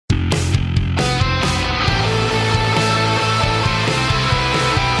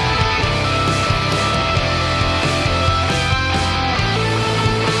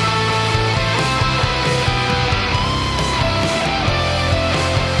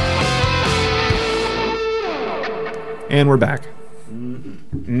And we're back.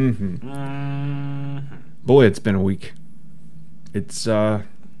 Mm-hmm. Boy, it's been a week. It's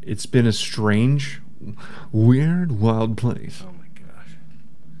been a strange, weird, wild place. Oh my gosh.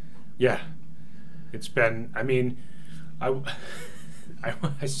 Yeah. It's been, I mean, I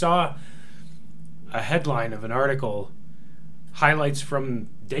saw a headline of an article, highlights from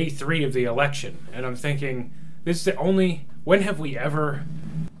day 3 of the election, and I'm thinking, this is the only, when have we ever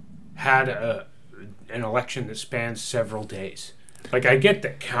had an election that spans several days? Like, I get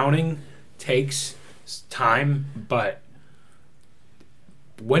that counting takes time, but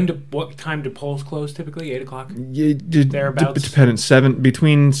what time do polls close typically? 8 o'clock? Thereabouts?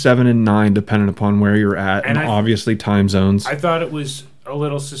 Between 7 and 9, depending upon where you're at, and obviously time zones. I thought it was a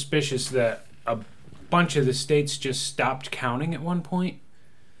little suspicious that a bunch of the states just stopped counting at one point.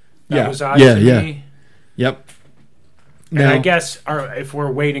 That was odd to me. Yep. And I guess if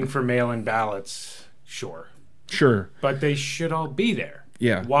we're waiting for mail-in ballots, sure. But they should all be there.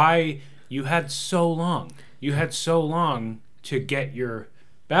 Yeah. Why? You had so long. To get your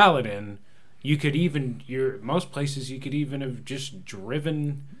ballot in. You could even, most places you could even have just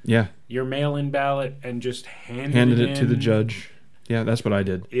driven your mail-in ballot and just handed it to the judge. Yeah, that's what I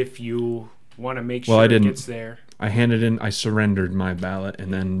did. If you want to make sure it gets there. I handed in, I surrendered my ballot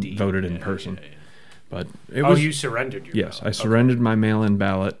and then voted in person. Yeah. But it was, you surrendered your ballot? Yes, I surrendered my mail-in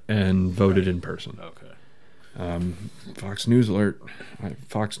ballot and voted in person. Okay. Fox News alert.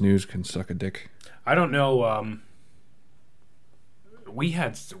 Fox News can suck a dick. I don't know. We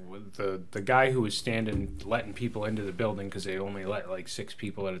had the guy who was letting people into the building because they only let like 6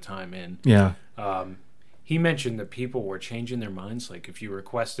 people at a time in. Yeah. He mentioned that people were changing their minds. Like if you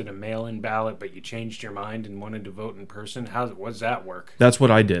requested a mail-in ballot, but you changed your mind and wanted to vote in person, how does that work? That's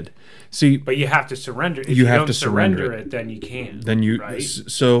what I did. See, but you have to surrender. If you have to surrender it, then you can't. Then you right?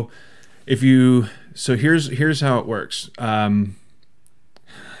 So here's how it works. This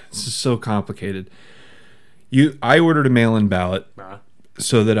is so complicated. I ordered a mail-in ballot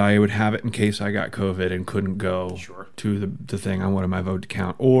so that I would have it in case I got COVID and couldn't go to the thing I wanted my vote to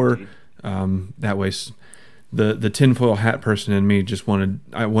count. Or that way, the tinfoil hat person in me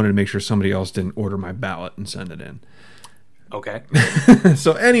I wanted to make sure somebody else didn't order my ballot and send it in. Okay.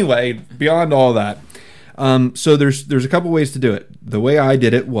 So anyway, beyond all that, so there's a couple ways to do it. The way I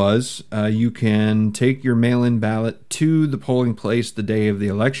did it was you can take your mail-in ballot to the polling place the day of the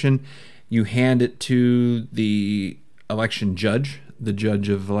election. You hand it to the election judge, the judge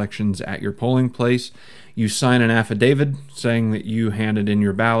of elections at your polling place. You sign an affidavit saying that you handed in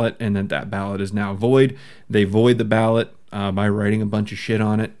your ballot and that ballot is now void. They void the ballot by writing a bunch of shit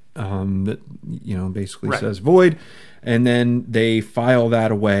on it that basically says void. And then they file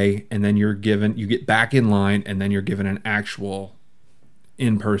that away, and then you get back in line, and then you're given an actual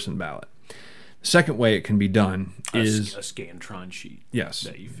in-person ballot. The second way it can be done is a Scantron sheet. Yes.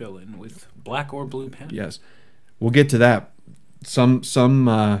 That you fill in with black or blue pen. Yes. We'll get to that. Some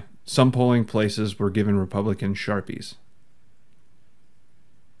polling places were given Republican Sharpies.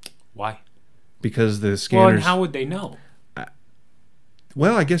 Why? Because the scanners. Well, and how would they know?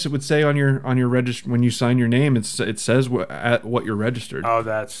 Well, I guess it would say on your register when you sign your name. It says what you're registered. Oh,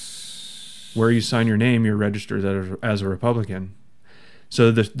 that's where you sign your name. You're registered as a Republican. So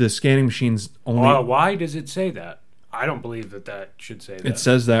the scanning machines only. Why does it say that? I don't believe that should say that. It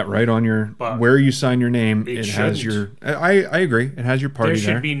says that right on where you sign your name. It has your. I agree. It has your party there.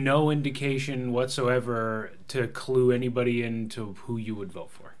 There should be no indication whatsoever to clue anybody into who you would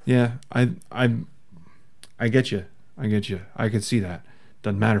vote for. Yeah, I get you. I could see that.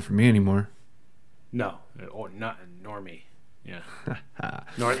 Doesn't matter for me anymore. No, or not, nor me. Yeah,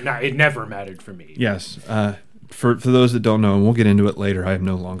 it never mattered for me. Yes. For those that don't know, and we'll get into it later, I am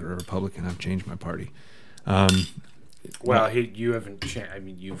no longer a Republican. I've changed my party. You haven't changed. I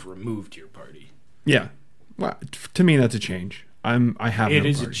mean, you've removed your party. Yeah. Well, to me, that's a change. I have. It no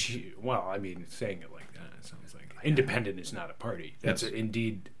is party. Saying it like that, it sounds like independent is not a party. That's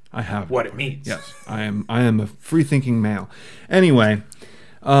indeed. I have what it means. Yes, I am a free-thinking male. Anyway,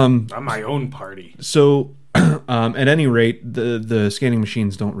 I'm my own party. So, at any rate, the scanning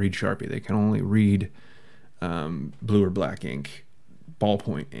machines don't read Sharpie. They can only read blue or black ink,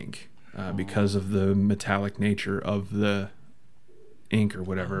 ballpoint ink, because of the metallic nature of the ink or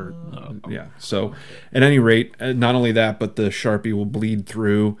whatever. Yeah. So, at any rate, not only that, but the Sharpie will bleed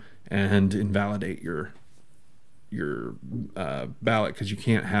through and invalidate your ballot because you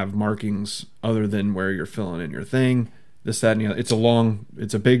can't have markings other than where you're filling in your thing. This, that, and the other.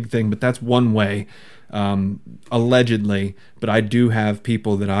 It's a big thing, but that's one way, allegedly. But I do have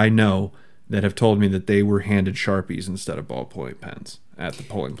people that I know that have told me that they were handed Sharpies instead of ballpoint pens, at the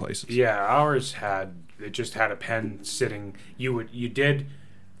polling places. Yeah, ours just had a pen sitting. You did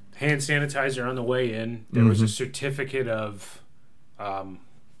hand sanitizer on the way in. There was a certificate of, I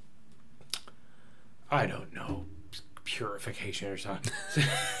don't know, purification or something.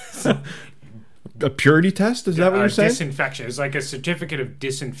 A purity test? Is that what you're saying? Disinfection. It's like a certificate of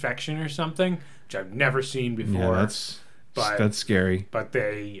disinfection or something, which I've never seen before. Yeah, that's scary. But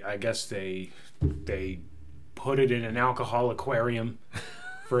I guess they put it in an alcohol aquarium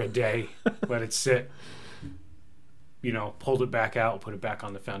for a day, let it sit, pulled it back out, put it back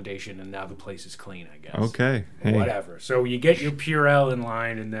on the foundation, and now the place is clean, I guess. Okay. Hey. Whatever. So you get your Purell in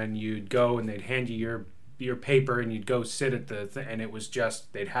line, and then you'd go and they'd hand you your paper, and you'd go sit at the and it was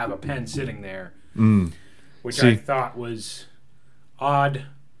just, they'd have a pen sitting there, which I thought was odd.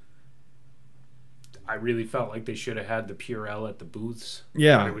 I really felt like they should have had the Purell at the booths.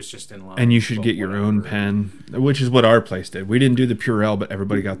 Yeah. But it was just in line. And you should get your own pen, which is what our place did. We didn't do the Purell, but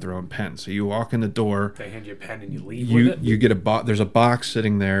everybody got their own pen. So you walk in the door. They hand you a pen and you leave with it? You get there's a box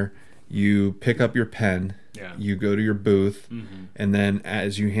sitting there. You pick up your pen. Yeah. You go to your booth. And then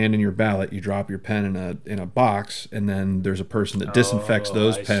as you hand in your ballot, you drop your pen in a box. And then there's a person that disinfects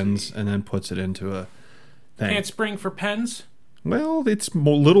those pens and then puts it into a thing. Can't spring for pens? Well, it's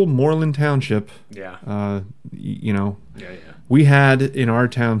little Moreland Township. Yeah. Yeah. We had, in our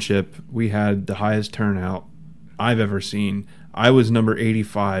township, we had the highest turnout I've ever seen. I was number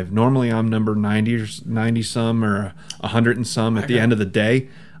 85. Normally I'm number 90 some or 100 and some at the end of the day.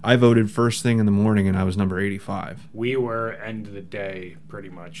 I voted first thing in the morning and I was number 85. We were end of the day pretty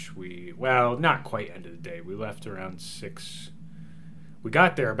much. Well, not quite end of the day. We left around 6. We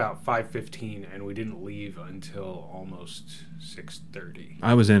got there about 5:15 and we didn't leave until almost 6:30.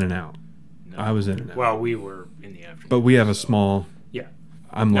 I was in and out. No. I was in and out. Well, we were in the afternoon. But we have a small... Yeah.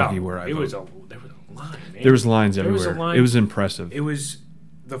 I'm lucky where I there was vote. a line. Man. There was lines everywhere. Was a line. It was impressive. It was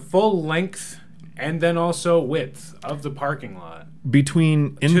the full length and then also width of the parking lot.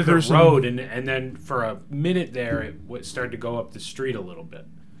 Between in-person... To the road, and then for a minute there, it started to go up the street a little bit.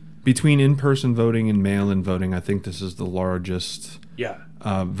 Between in-person voting and mail-in voting, I think this is the largest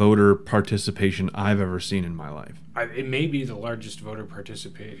voter participation I've ever seen in my life. It may be the largest voter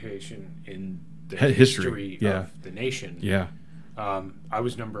participation in the history of the nation. Yeah. I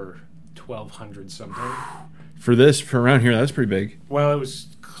was number 1,200 something. For around here, that's pretty big. Well, it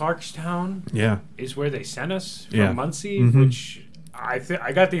was Clarkstown. Yeah. Is where they sent us from Muncie, which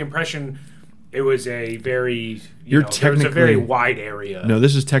I got the impression it was a very it was a very wide area. No,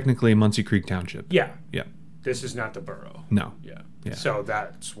 this is technically Muncie Creek Township. Yeah. Yeah. This is not the borough. No. Yeah. So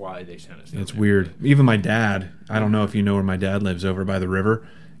that's why they sent us. It's weird. Even my dad, I don't know if you know where my dad lives, over by the river.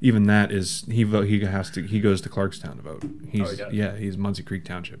 Even that is he goes to Clarkstown to vote. He's Muncie Creek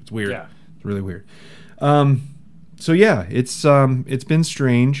Township. It's weird. Yeah. It's really weird. So yeah, it's been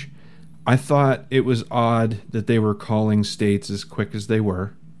strange. I thought it was odd that they were calling states as quick as they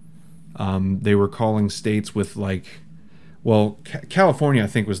were. They were calling states with California I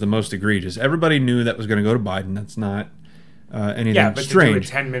think was the most egregious. Everybody knew that was going to go to Biden. That's not anything but strange.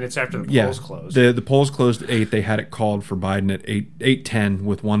 To do it 10 minutes after the polls closed. The polls closed at 8. They had it called for Biden at 8:10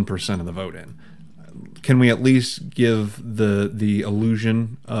 with 1% of the vote in. Can we at least give the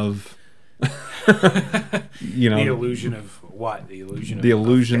illusion of the illusion of what? The illusion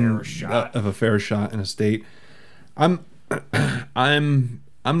of a fair shot? Of a fair shot in a state. I'm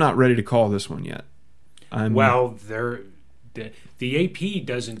not ready to call this one yet. The AP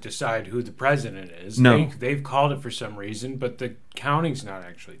doesn't decide who the president is. No. They've called it for some reason, but the counting's not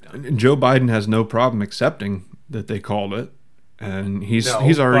actually done. Joe Biden has no problem accepting that they called it, and he's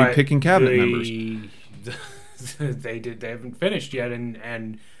already picking cabinet members. They haven't finished yet,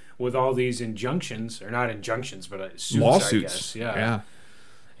 and with all these injunctions, or not injunctions, but suits, lawsuits. I guess. Yeah.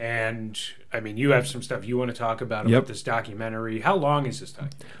 And I mean, you have some stuff you want to talk about this documentary. How long is this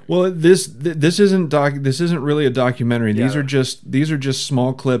documentary? Well, this isn't really a documentary. These are just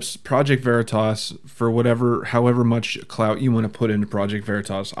small clips. Project Veritas, for however much clout you want to put into Project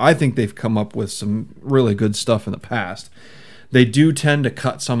Veritas, I think they've come up with some really good stuff in the past. They do tend to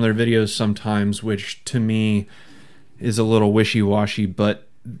cut some of their videos sometimes, which to me is a little wishy-washy. But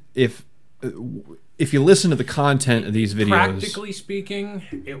if you listen to the content of these videos, practically speaking,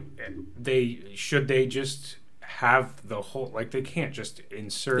 they just have the whole, they can't just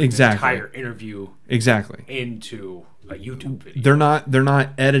insert an entire interview into a YouTube video. They're not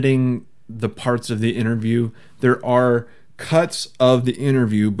editing the parts of the interview. There are cuts of the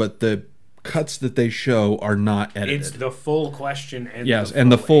interview, but the cuts that they show are not edited. It's the full question and yes,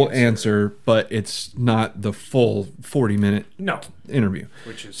 and the full answer, but it's not the full 40-minute interview.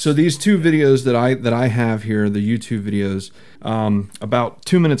 Which is so these two videos that I have here, the YouTube videos, about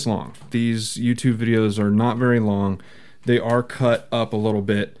 2 minutes long. These YouTube videos are not very long. They are cut up a little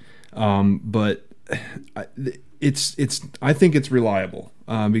bit, but I think it's reliable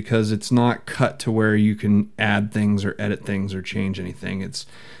because it's not cut to where you can add things or edit things or change anything.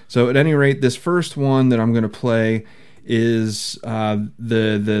 So at any rate, this first one that I'm going to play is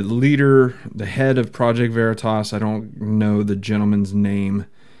the leader, the head of Project Veritas. I don't know the gentleman's name.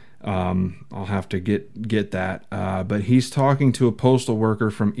 I'll have to get that. But he's talking to a postal worker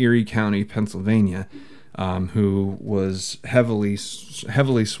from Erie County, Pennsylvania, who was heavily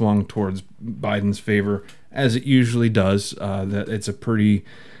swung towards Biden's favor, as it usually does. That it's a pretty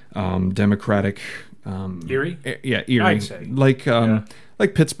Democratic. Erie? Yeah, Erie. I'd say.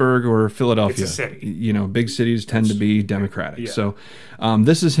 Like Pittsburgh or Philadelphia. It's a city. You know, big cities tend to be Democratic. Yeah. So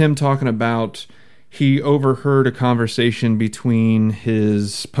this is him talking about he overheard a conversation between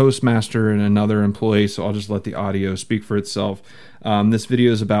his postmaster and another employee, so I'll just let the audio speak for itself. This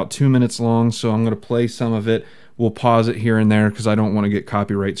video is about 2 minutes long, so I'm going to play some of it. We'll pause it here and there because I don't want to get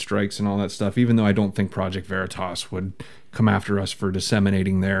copyright strikes and all that stuff, even though I don't think Project Veritas would come after us for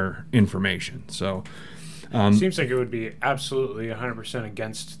disseminating their information. So seems like it would be absolutely 100%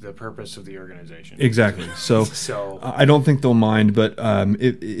 against the purpose of the organization. Exactly. So I don't think they'll mind, but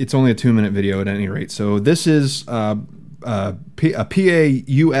it's only a 2-minute video at any rate. So this is a PA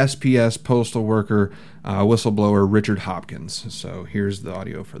USPS postal worker, whistleblower Richard Hopkins. So here's the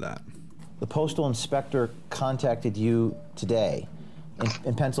audio for that. The postal inspector contacted you today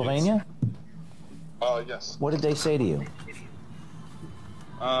in Pennsylvania? Yes. What did they say to you?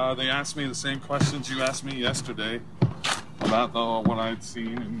 They asked me the same questions you asked me yesterday about what I'd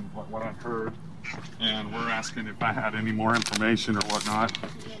seen and what I'd heard, and we're asking if I had any more information or whatnot.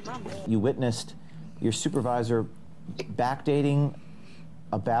 You witnessed your supervisor backdating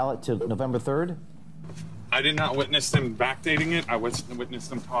a ballot to November 3rd? I did not witness them backdating it. I witnessed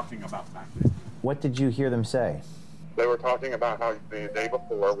them talking about backdating. What did you hear them say? They were talking about how the day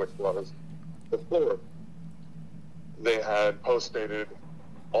before, which was the 4th, they had postdated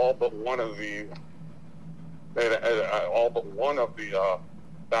all but one of the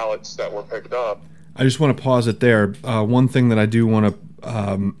ballots that were picked up. I just want to pause it there. One thing that I do want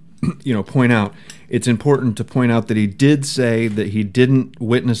to point out, it's important to point out that he did say that he didn't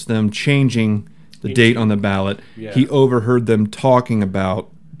witness them changing the date on the ballot. Yeah. He overheard them talking about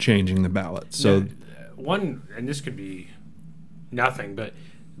changing the ballot. So and this could be nothing, but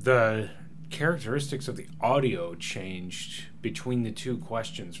the characteristics of the audio changed between the two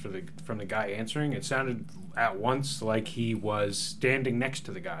questions from the guy answering. It sounded at once like he was standing next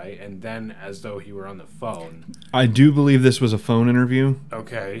to the guy, and then as though he were on the phone. I do believe this was a phone interview.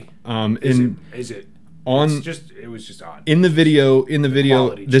 Okay. Is it? It was just odd. In the video,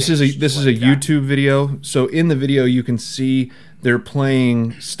 this is a YouTube video. So in the video, you can see they're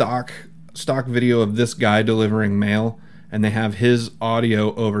playing stock video of this guy delivering mail, and they have his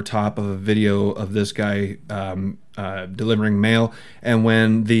audio over top of a video of this guy delivering mail. And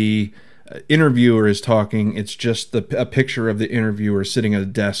when the interviewer is talking, it's just a picture of the interviewer sitting at a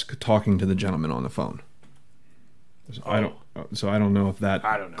desk talking to the gentleman on the phone. So I don't know if that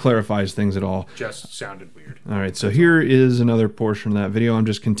clarifies things at all. Just sounded weird. All right, so here is another portion of that video. I'm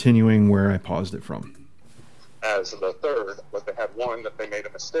just continuing where I paused it from. As the 3rd, but they had one that they made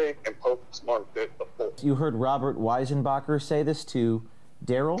a mistake and postmarked it the 4th. You heard Robert Weisenbacher say this to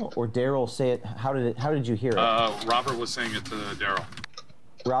Daryl, or Daryl say it? How did you hear it? Robert was saying it to Daryl.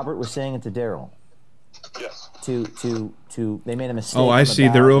 Robert was saying it to Daryl. Yes. They made a mistake. Oh, I see.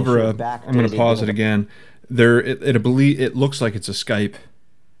 They're over I'm going to pause it again. It looks like it's a Skype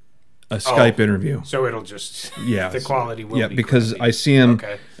interview. So it'll just the quality will be because crappy. I see him.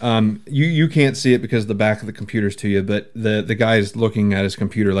 Okay. You can't see it because the back of the computer's to you, but the guy's looking at his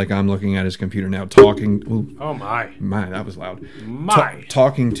computer like I'm looking at his computer now, talking. Ooh, oh my, that was loud.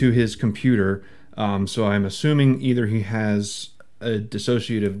 Talking to his computer. So I'm assuming either he has a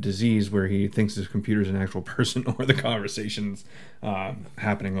dissociative disease where he thinks his computer's an actual person, or the conversation's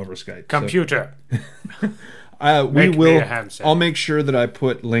happening over Skype. Computer. I'll make sure that I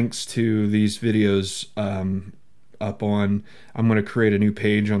put links to these videos up on. I'm going to create a new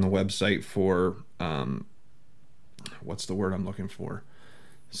page on the website for what's the word I'm looking for?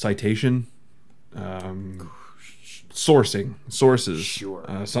 Citation, sources,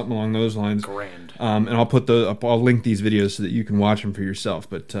 sure, something along those lines. Grand. And I'll link these videos so that you can watch them for yourself.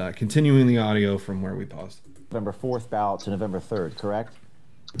 But continuing the audio from where we paused. November 4th ballot to November 3rd, correct?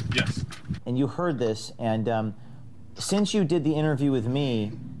 Yes. And you heard this, and since you did the interview with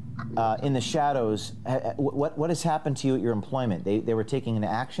me in the shadows, what has happened to you at your employment? They were taking an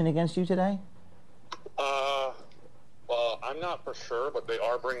action against you today? Well, I'm not for sure, but they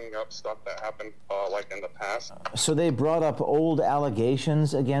are bringing up stuff that happened like in the past. So they brought up old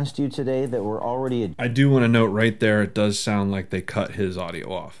allegations against you today that were already... I do want to note right there, it does sound like they cut his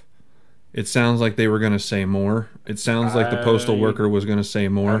audio off. It sounds like they were going to say more. It sounds like the postal worker was going to say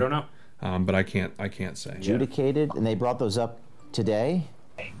more. I don't know. But I can't say. adjudicated, and they brought those up today?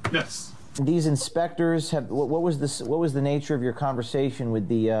 Yes. These inspectors have... What was the nature of your conversation with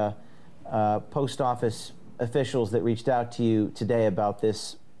the post office officials that reached out to you today about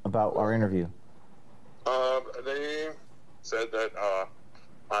our interview? They said that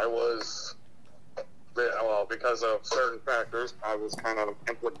I was, well, because of certain factors, I was kind of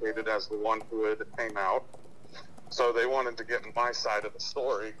implicated as the one who had came out. So they wanted to get my side of the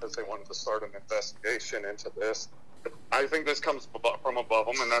story because they wanted to start an investigation into this. I think this comes from above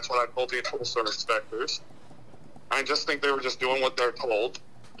them, and that's what I told the postal inspectors. I just think they were just doing what they're told.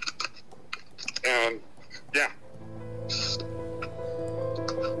 And yeah. It's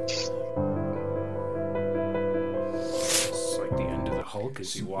like the end of the Hulk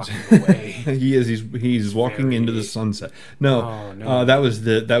as he walking away. He is. He's walking into the sunset. No, that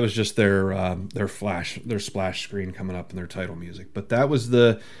was just their splash screen coming up in their title music. But that was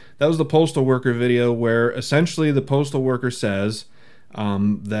the postal worker video where essentially the postal worker says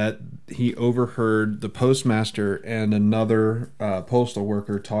that he overheard the postmaster and another postal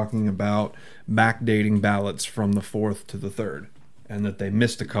worker talking about backdating ballots from the 4th to the 3rd, and that they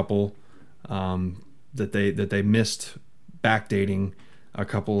missed a couple, that they missed backdating a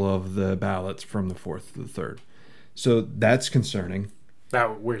couple of the ballots from the 4th to the 3rd. So that's concerning.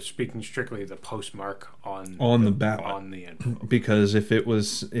 Now we're speaking strictly the postmark on the ballot, on the envelope. Because if it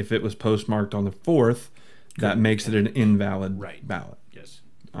was postmarked on the 4th, that makes it an invalid ballot. Yes.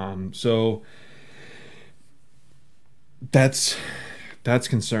 So that's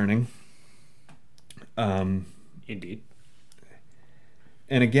concerning. Indeed.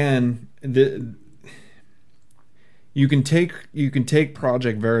 And again, you can take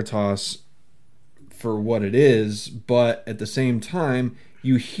Project Veritas for what it is, but at the same time,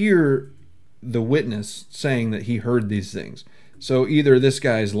 you hear the witness saying that he heard these things. So either this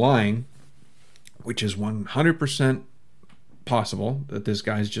guy's lying, which is 100% possible that this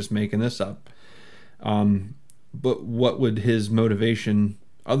guy's just making this up. But what would his motivation,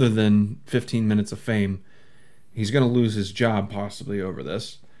 other than 15 minutes of fame? He's going to lose his job possibly over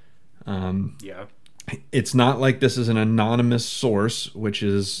this. Yeah. It's not like this is an anonymous source, which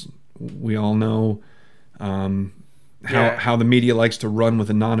is, we all know how the media likes to run with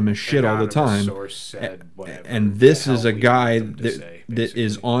anonymous shit all the time. Source said whatever. And this is a guy that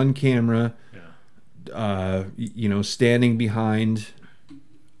is on camera, standing behind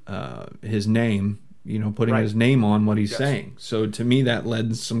his name, putting his name on what he's saying. So to me, that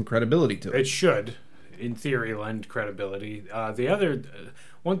lends some credibility to it. It should, in theory, lend credibility. The other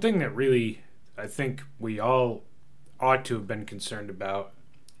one thing that really I think we all ought to have been concerned about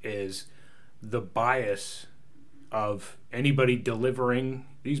is the bias of anybody delivering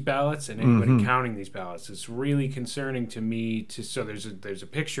these ballots and anybody counting these ballots. It's really concerning to me. So there's a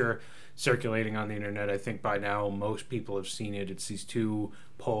picture circulating on the internet. I think by now most people have seen it. It's these two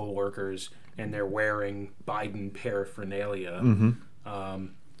poll workers and they're wearing Biden paraphernalia,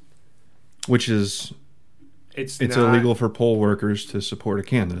 which is it's illegal for poll workers to support a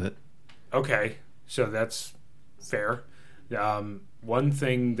candidate. Okay, so that's fair. One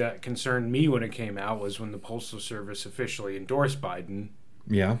thing that concerned me when it came out was when the Postal Service officially endorsed Biden.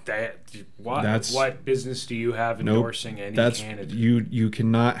 Yeah. What business do you have endorsing any candidate? You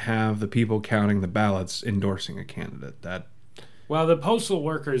cannot have the people counting the ballots endorsing a candidate. Well, the postal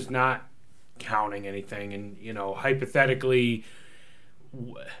worker's not counting anything, and hypothetically,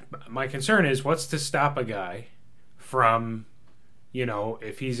 my concern is what's to stop a guy from,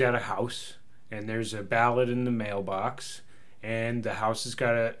 if he's at a house and there's a ballot in the mailbox and the house has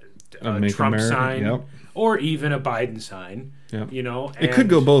got a Trump sign or even a Biden sign, it could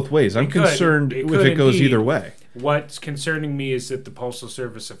go both ways. I'm concerned if it goes either way. What's concerning me is that the Postal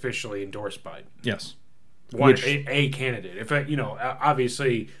Service officially endorsed Biden. Yes. A candidate. If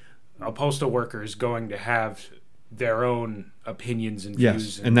obviously a postal worker is going to have their own opinions and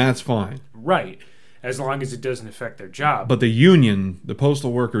views. Yes, and that's fine. Right. As long as it doesn't affect their job. But the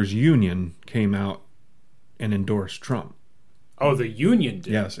Postal Workers Union came out and endorsed Trump. Oh, the union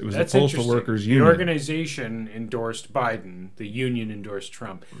did? Yes, it was the Postal Workers Union. The organization endorsed Biden. The union endorsed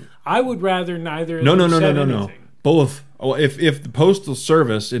Trump. I would rather neither of them said anything. Both. Oh, if the Postal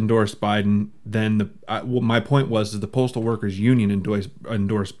Service endorsed Biden, then my point was that the Postal Workers Union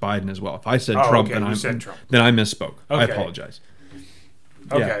endorsed Biden as well. If I said Trump, okay, then I misspoke. I Okay. apologize.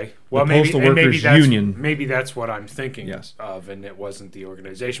 Okay. Yeah. Well, The maybe Postal and maybe Workers that's Union. maybe that's what I'm thinking Yes. of, and it wasn't the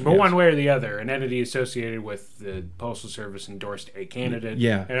organization. But Yes. one way or the other, an entity associated with the Postal Service endorsed a candidate.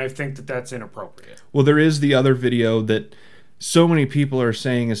 Yeah. And I think that that's inappropriate. Well, there is the other video that so many people are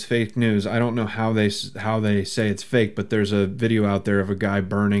saying is fake news. I don't know how they say it's fake, but there's a video out there of a guy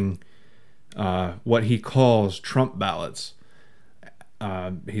burning what he calls Trump ballots.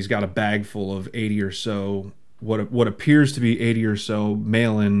 He's got a bag full of 80 or so what appears to be 80 or so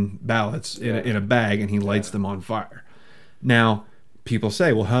mail-in ballots in a bag, and he lights them on fire. Now, people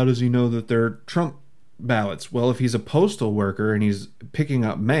say, well, how does he know that they're Trump ballots? Well, if he's a postal worker and he's picking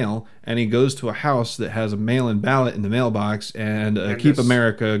up mail and he goes to a house that has a mail-in ballot in the mailbox and a Keep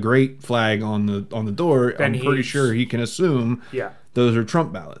America Great flag on the door, Then I'm pretty sure he can assume those are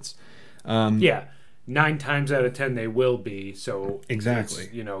Trump ballots. Yeah. 9 times out of 10 they will be. So Exactly.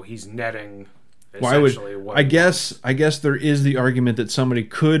 it's, he's netting. Why would what I guess there is the argument that somebody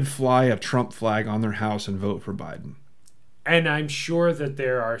could fly a Trump flag on their house and vote for Biden. And I'm sure that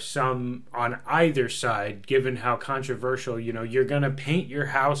there are some on either side, given how controversial, you're going to paint your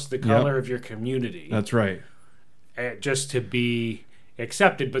house the color of your community. That's right. Just to be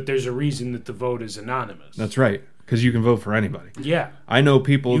accepted, but there's a reason that the vote is anonymous. That's right, because you can vote for anybody. Yeah. I know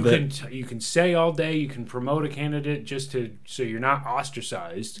people you can say all day, you can promote a candidate so you're not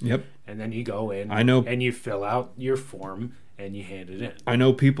ostracized. Yep. And then you go in and you fill out your form and you hand it in. I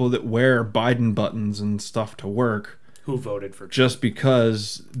know people that wear Biden buttons and stuff to work who voted for Trump. Just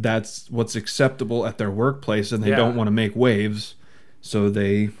because that's what's acceptable at their workplace and they don't want to make waves, so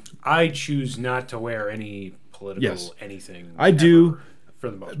they... I choose not to wear any political anything. I do, for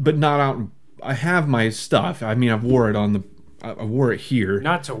the most part. But not out... I have my stuff. I mean, I wore it here.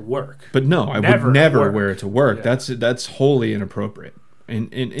 Not to work. But no, I would never wear it to work. Yeah. That's wholly inappropriate. In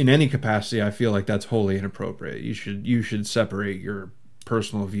any capacity, I feel like that's wholly inappropriate. You should separate your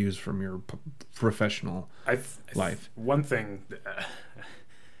personal views from your professional life. One thing,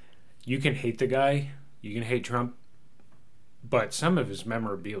 you can hate the guy, you can hate Trump, but some of his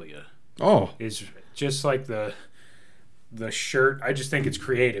memorabilia is just like the shirt. I just think it's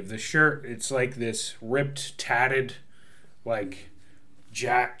creative. The shirt, it's like this ripped, tatted, like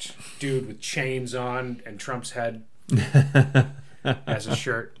jacked dude with chains on and Trump's head as a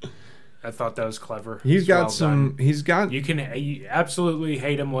shirt. I thought that was clever. He's got some. He's got. You absolutely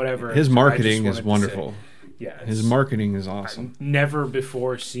hate him, whatever. His marketing is wonderful. Yeah, his marketing is awesome. I've never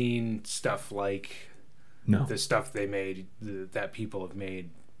before seen stuff like the stuff they made that people have made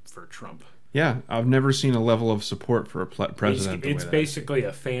for Trump. Yeah, I've never seen a level of support for a president. It's basically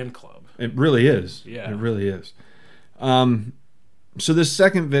a fan club. It really is. Yeah, it really is. So this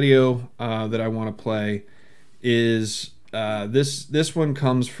second video that I want to play is. This one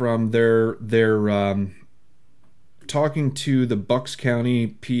comes from their talking to the Bucks County,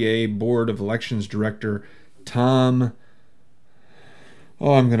 PA Board of Elections Director Tom.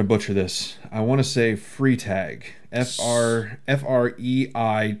 Oh, I'm gonna butcher this. I want to say Freitag, Freitag,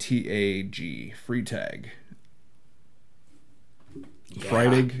 Freitag. Yeah.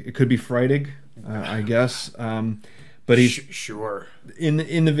 Freitig. It could be Freitig, I guess. But he's sure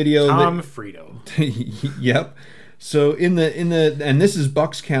in the video. Tom Frito. Yep. So in the and this is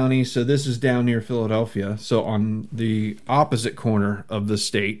Bucks County, so this is down near Philadelphia, so on the opposite corner of the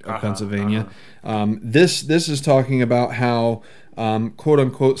state of Pennsylvania. This is talking about how quote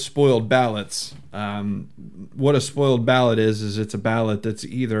unquote spoiled ballots. What a spoiled ballot is it's a ballot that's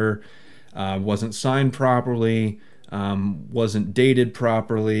either wasn't signed properly, wasn't dated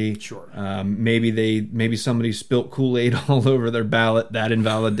properly. Sure. Maybe somebody spilt Kool-Aid all over their ballot. That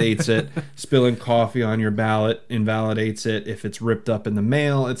invalidates it. Spilling coffee on your ballot invalidates it. If it's ripped up in the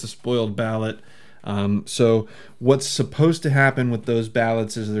mail, it's a spoiled ballot. So what's supposed to happen with those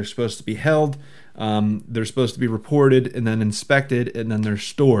ballots is they're supposed to be held. They're supposed to be reported and then inspected, and then they're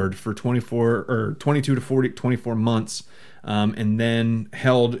stored for 22 to 24 months, and then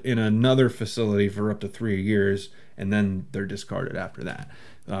held in another facility for up to 3 years. And then they're discarded after that.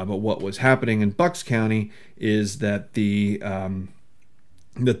 But what was happening in Bucks County is that the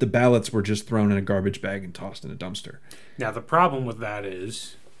ballots were just thrown in a garbage bag and tossed in a dumpster. Now the problem with that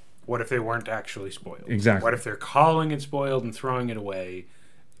is, what if they weren't actually spoiled? Exactly. What if they're calling it spoiled and throwing it away?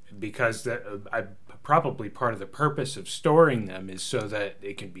 Because probably part of the purpose of storing them is so that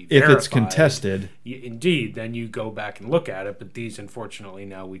it can be If verified. it's contested, Indeed, then you go back and look at it, but these, unfortunately,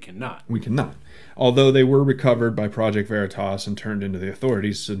 now we cannot. we cannot. Although they were recovered by Project Veritas and turned into the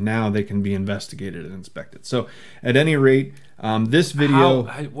authorities, so now they can be investigated and inspected. So, at any rate, this video...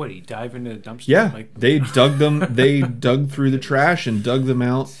 What, he dive into the dumpster? Yeah, Like, they dug them. They dug through the trash and dug them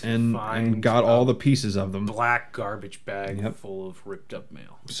out and Find got all the pieces of them. black garbage bag Yep. full of ripped up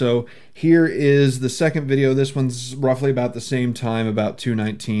mail. So here is the second video. This one's roughly about the same time, about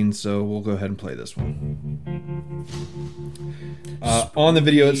 2:19. So we'll go ahead and play this one. On the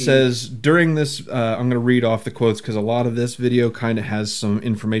video, it says during this. I'm going to read off the quotes because a lot of this video kind of has some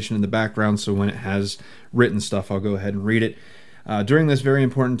information in the background. So when it has written stuff, I'll go ahead and read it. During this very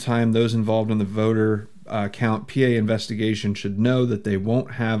important time, those involved in the voter count PA investigation should know that they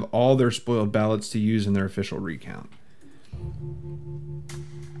won't have all their spoiled ballots to use in their official recount.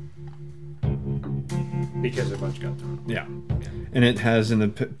 Because a bunch got thrown. Yeah. And it has in the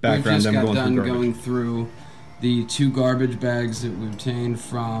background We just them got going done through garbage. going through the 2 garbage bags that we obtained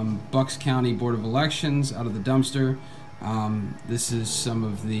from Bucks County Board of Elections out of the dumpster. This is some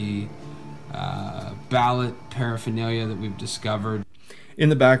of the ballot paraphernalia that we've discovered. In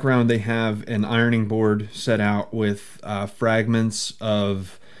the background, they have an ironing board set out with fragments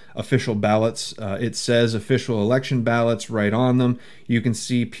of official ballots. It says official election ballots right on them. You can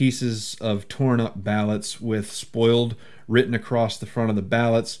see pieces of torn up ballots with spoiled written across the front of the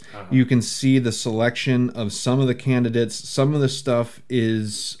ballots. You can see the selection of some of the candidates. Some of the stuff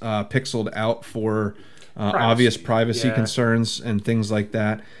is pixeled out for obvious privacy Yeah. concerns and things like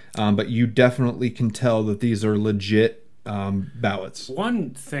that. But you definitely can tell that these are legit ballots.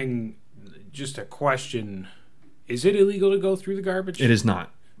 One thing, just a question: is it illegal to go through the garbage? It is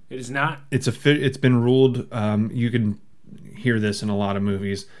not. It is not. It's been ruled. You can hear this in a lot of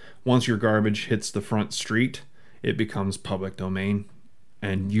movies. Once your garbage hits the front street, it becomes public domain,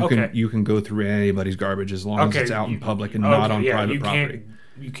 and you can go through anybody's garbage as long as it's out in public and not on private property.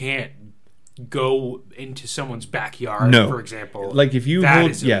 You can't go into someone's backyard, No. for example. Like if you That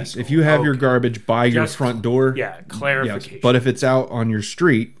hold, is yes, illegal. if you have your Okay. garbage by your Just front door, Yeah, yes. clarification. But if it's out on your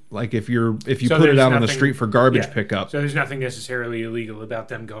street, like if you So put it there's out on the nothing- street for garbage yeah. pickup, So there's nothing necessarily illegal about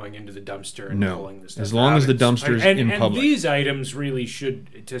them going into the dumpster and No. pulling the stuff As long out. as the It's- dumpster's and, in and public. these items really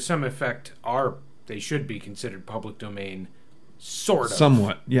should, to some effect, they should be considered public domain, sort of.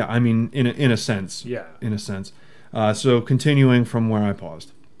 somewhat, yeah. I mean, in a sense, Yeah. in a sense. So continuing from where I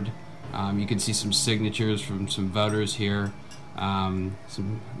paused. You can see some signatures from some voters here.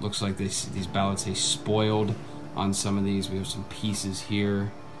 Looks like these ballots they spoiled on some of these. We have some pieces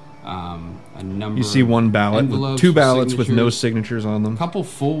here. A number. You see one ballot with envelopes 2 ballots with no signatures. signatures on them. A couple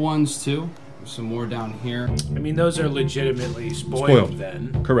full ones too. There's some more down here. I mean, those are legitimately spoiled.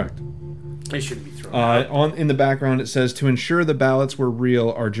 Then Correct. they shouldn't be thrown out. In the background, it says to ensure the ballots were real,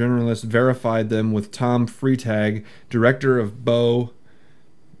 our journalist verified them with Tom Freitag, director of BOE.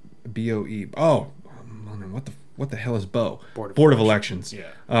 Oh, what the hell is BOE? Board of Elections.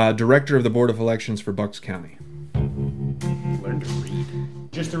 Yeah. Director of the Board of Elections for Bucks County. Learn to read.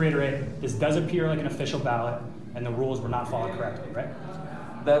 Just to reiterate, this does appear like an official ballot, and the rules were not followed correctly, right?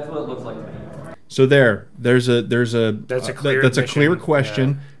 That's what it looks like to me. So there's a That's a clear that's a clear admission,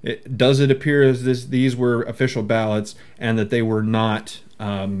 question. Does it appear as these were official ballots and that they were not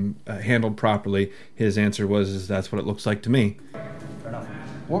handled properly? His answer was, that's what it looks like to me. Fair enough.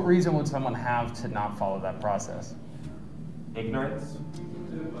 What reason would someone have to not follow that process? Ignorance,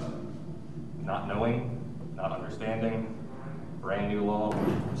 not knowing, not understanding, brand new law.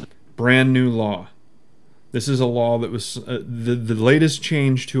 Brand new law. This is a law that was the latest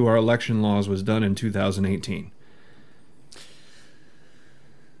change to our election laws was done in 2018.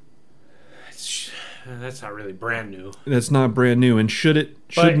 That's not really brand new. That's not brand new, and shouldn't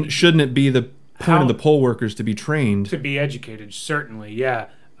it be the point of the poll workers to be trained? To be educated, certainly, yeah.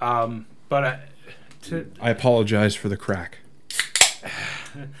 But I apologize for the crack.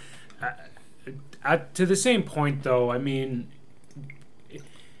 to the same point, though, I mean,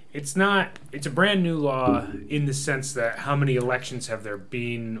 it's a brand new law in the sense that how many elections have there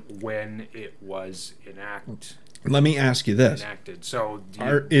been when it was enacted? Let me ask you this: So,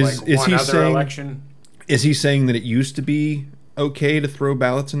 is he other saying? election? Is he saying that it used to be okay to throw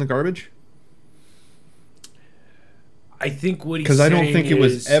ballots in the garbage? I think what he's Because I don't saying think it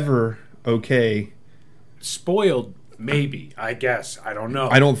was is ever okay. spoiled. Maybe, I guess. I don't know.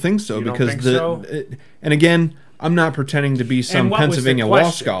 I don't think so You don't because think so? And again, I'm not pretending to be some what was the Pennsylvania law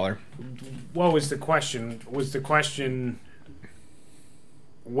question? scholar. What was the question? Was the question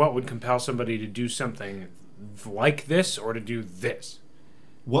what would compel somebody to do something like this or to do this?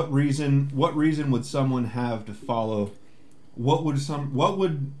 What reason would someone have to follow? What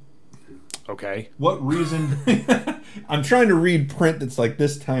reason? I'm trying to read print that's like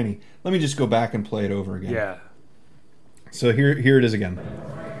this tiny. Let me just go back and play it over again. Yeah. So here it is again.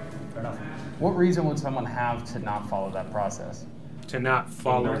 Fair enough. What reason would someone have to not follow that process? To not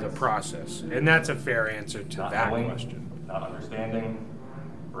follow the process. And that's a fair answer to Not that knowing, question. not understanding,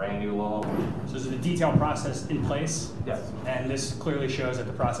 brand new law. So there's a detailed process in place, Yes. and this clearly shows that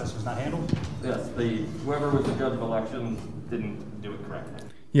the process was not handled. Yes, whoever was the judge of elections didn't do it correctly.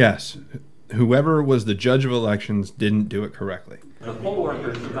 Yes, whoever was the judge of elections didn't do it correctly. The poll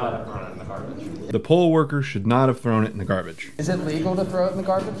workers should not have thrown it in the garbage. The poll worker should not have thrown it in the garbage. Is it legal to throw it in the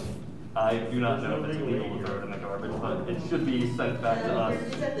garbage? I do not know if it's illegal to throw it in the garbage, but it should be sent back to us.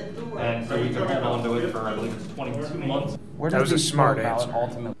 And so we can hold on to it for, I believe it's 22 months. Where That does was a the smart ballot answer.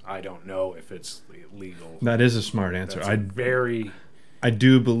 ultimately? I don't know if it's legal. That is a smart answer. That's I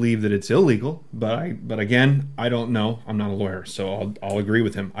do believe that it's illegal, but again, I don't know. I'm not a lawyer, so I'll agree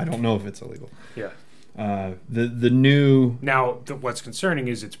with him. I don't know if it's illegal. Yeah. The new Now, what's concerning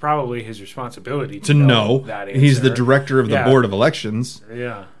is it's probably his responsibility to know that answer. he's the director of the Yeah. board of elections.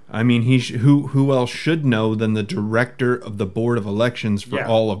 Yeah. I mean, who else should know than the director of the board of elections for Yeah.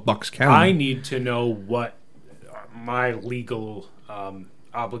 all of Bucks County? I need to know what my legal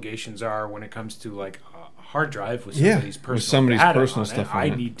obligations are when it comes to like a hard drive with somebody's with personal, somebody's data personal on stuff it. on I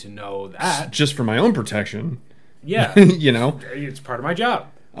it. need to know that. Just for my own protection. Yeah. You know? It's part of my job.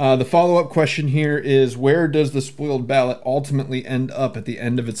 The follow-up question here is, where does the spoiled ballot ultimately end up at the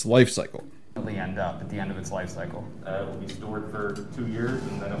end of its life cycle? End up at the end of its life cycle? It will be stored for 2 years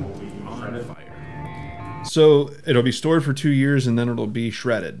and then it will be shredded. So it'll be stored for 2 years and then it'll be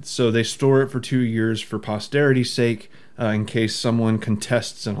shredded. So they store it for 2 years for posterity's sake. In case someone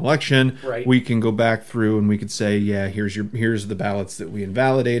contests an election, Right. we can go back through and we could say, yeah, here's the ballots that we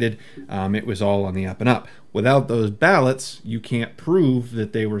invalidated. It was all on the up and up. Without those ballots, you can't prove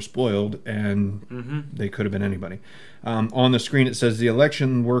that they were spoiled, and they could have been anybody. On the screen, it says the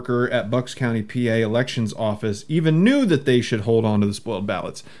election worker at Bucks County, PA elections office even knew that they should hold on to the spoiled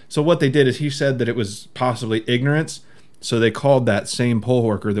ballots. So what they did is he said that it was possibly ignorance. So they called that same poll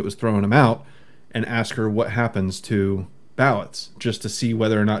worker that was throwing them out and asked her what happens to ballots, just to see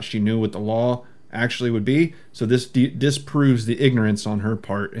whether or not she knew what the law actually would be. So this disproves the ignorance on her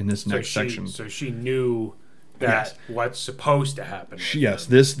part in this next section. So she knew that what's supposed to happen. Yes,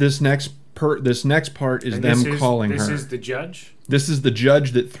 this next part is And them calling her. This is the judge? This is the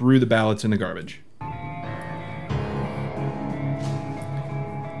judge that threw the ballots in the garbage.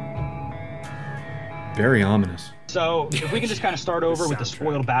 Very ominous. So if we can just kind of start over with the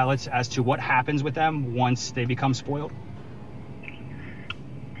spoiled ballots as to what happens with them once they become spoiled.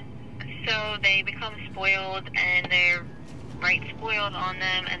 So they become spoiled and they're spoiled on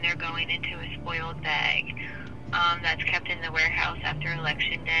them, and they're going into a spoiled bag that's kept in the warehouse after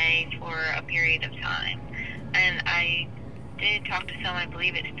election day for a period of time. And I did talk to some, I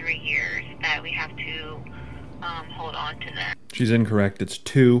believe it's 3 years that we have to hold on to them. She's incorrect. It's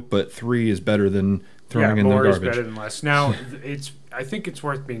 2, but 3 is better than throwing in the more garbage. is better than less. Now, I think it's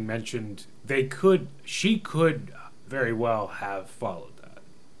worth being mentioned. She could very well have followed that,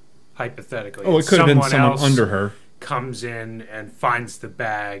 hypothetically. Oh, it could have been someone under her. Comes in and finds the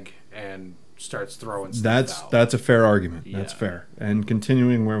bag and starts throwing stuff out. That's a fair argument. That's fair. And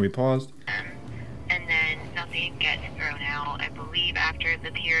continuing where we paused. And then nothing gets thrown out. I believe after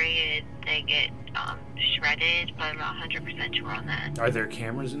the period they get shredded, but I'm not 100% sure on that. Are there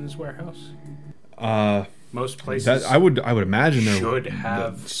cameras in this warehouse? Most places that I would imagine there should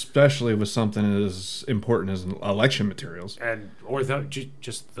have, especially with something as important as election materials or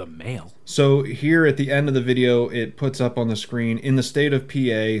just the mail. So here at the end of the video, it puts up on the screen, in the state of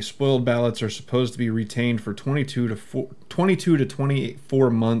PA, spoiled ballots are supposed to be retained for 22 to 24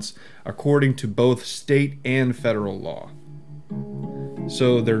 months, according to both state and federal law.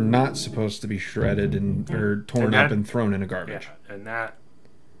 So they're not supposed to be shredded or torn up and thrown in a garbage. Yeah, and that.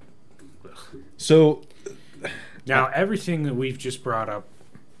 So now everything that we've just brought up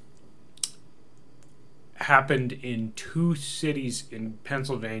happened in 2 cities in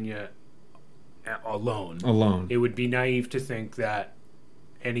Pennsylvania alone. It would be naive to think that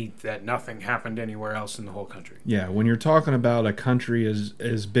nothing happened anywhere else in the whole country. Yeah, when you're talking about a country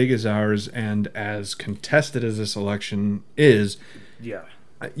as big as ours and as contested as this election is,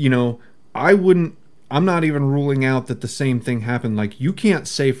 I'm not even ruling out that the same thing happened. Like, you can't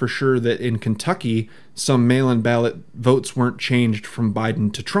say for sure that in Kentucky some mail-in ballot votes weren't changed from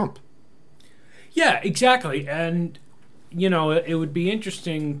Biden to Trump. Yeah, exactly. And, it would be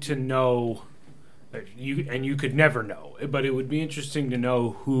interesting to know You could never know, but it would be interesting to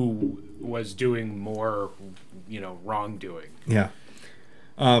know who was doing more, wrongdoing. Yeah.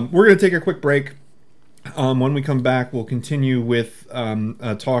 We're going to take a quick break. When we come back, we'll continue with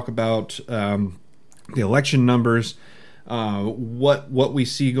talk about the election numbers, what we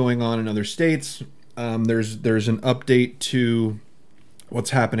see going on in other states. There's an update to what's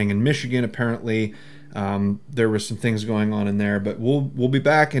happening in Michigan. Apparently, there was some things going on in there, but we'll be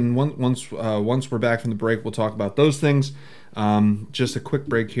back, and once we're back from the break, we'll talk about those things. Just a quick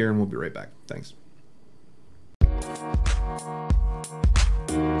break here, and we'll be right back. Thanks.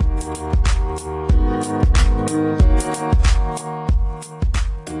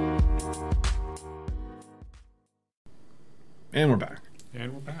 And we're back.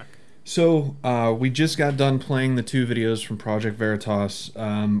 So we just got done playing the 2 videos from Project Veritas.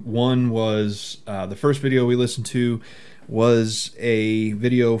 One was the first video we listened to was a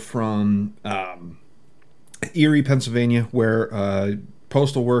video from Erie, Pennsylvania, where a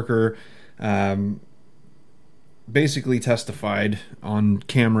postal worker basically testified on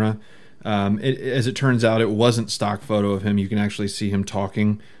camera. As it turns out, it wasn't stock photo of him. You can actually see him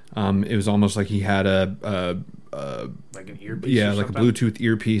talking. It was almost like he had like an earpiece, like a Bluetooth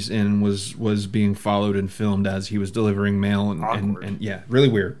earpiece, and was being followed and filmed as he was delivering mail, and yeah, really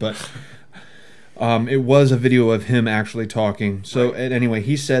weird. But it was a video of him actually talking. So anyway,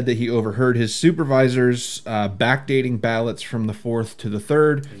 he said that he overheard his supervisors backdating ballots from the 4th to the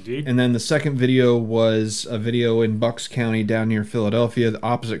 3rd. Indeed. And then the second video was a video in Bucks County down near Philadelphia, the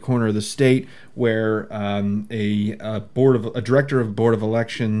opposite corner of the state, where a director of Board of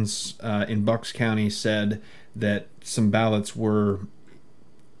Elections in Bucks County said that some ballots were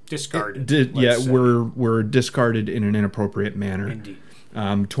discarded. Were discarded in an inappropriate manner. Indeed.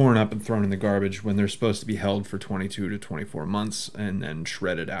 Torn up and thrown in the garbage when they're supposed to be held for 22 to 24 months and then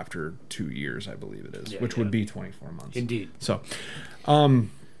shredded after 2 years, I believe it is, which would be 24 months. Indeed. So,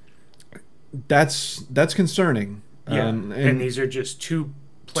 that's concerning. Yeah, and these are just two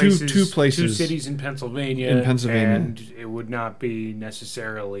places, two places, 2 cities in Pennsylvania, and it would not be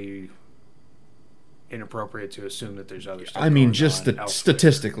necessarily inappropriate to assume that there's other stuff. I mean, just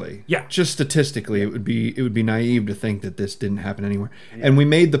statistically, yeah, just statistically, it would be naive to think that this didn't happen anywhere. Yeah. And we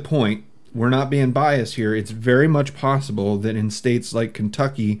made the point. We're not being biased here. It's very much possible that in states like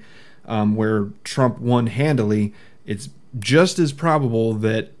Kentucky, where Trump won handily, it's just as probable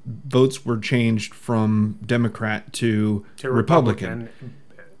that votes were changed from Democrat to Republican.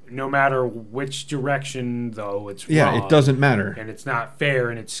 No matter which direction, though, it's wrong. Yeah, it doesn't matter, and it's not fair,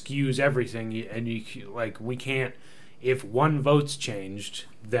 and it skews everything. And we can't. If one vote's changed,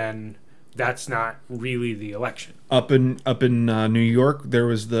 then that's not really the election. Up in New York, there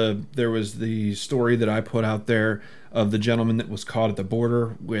was the story that I put out there of the gentleman that was caught at the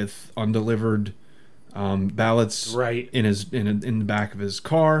border with undelivered ballots in the back of his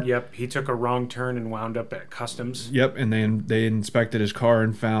car. Yep, he took a wrong turn and wound up at customs. Yep, and they inspected his car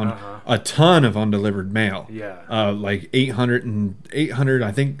and found a ton of undelivered mail. Yeah, like 800,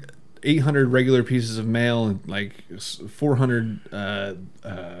 I think 800 regular pieces of mail and like 400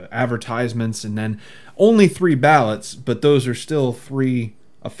 advertisements, and then only 3 ballots, but those are still 3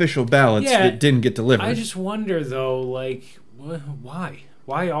 official ballots that didn't get delivered. I just wonder though, like, why?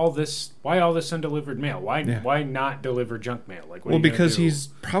 Why all this undelivered mail? Why not deliver junk mail? Like, because he's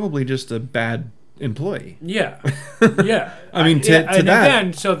probably just a bad employee. Yeah, yeah. I mean,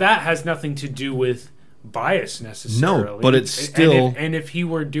 again, so that has nothing to do with bias necessarily. No, but it's still. And if he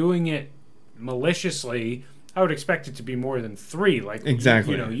were doing it maliciously, I would expect it to be more than 3. Like,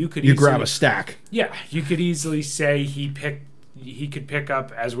 exactly. You could grab a stack. Yeah, you could easily say he could pick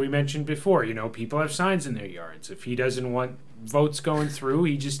up, as we mentioned before. People have signs in their yards. If he doesn't want votes going through,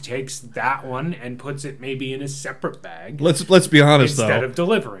 he just takes that one and puts it maybe in a separate bag. Let's be honest, instead of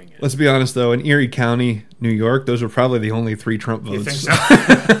delivering it. Let's be honest, though. In Erie County, New York, those were probably the only 3 Trump votes. You think so?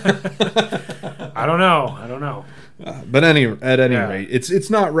 I don't know. But at any rate, it's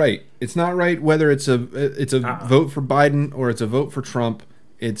not right. It's not right whether it's a vote for Biden or it's a vote for Trump.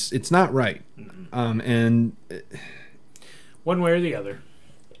 It's not right. And one way or the other.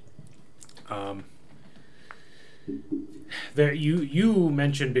 There, you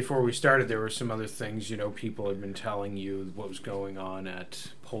mentioned before we started there were some other things, people had been telling you what was going on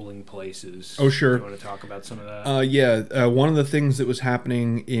at polling places. Oh, sure. Do you want to talk about some of that? Yeah. One of the things that was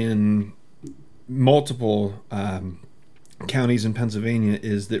happening in multiple counties in Pennsylvania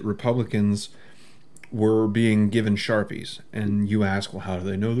is that Republicans were being given Sharpies. And you ask, well, how do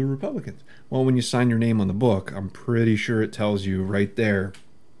they know they're Republicans? Well, when you sign your name on the book, I'm pretty sure it tells you right there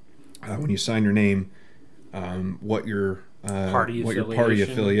when you sign your name what your Party your party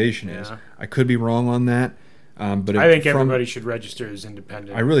affiliation is. yeah. I could be wrong on that. But I think everybody should register as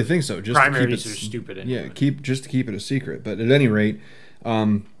independent. I really think so. Just primaries to keep it, are stupid anyway. Yeah, to keep it a secret. But at any rate,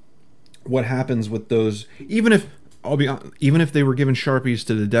 what happens with those? Even if they were given Sharpies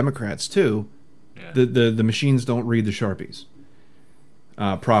to the Democrats too, the machines don't read the Sharpies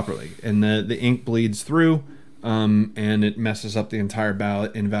properly, and the ink bleeds through. And it messes up the entire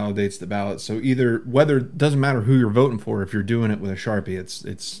ballot, invalidates the ballot. So it doesn't matter who you're voting for. If you're doing it with a Sharpie,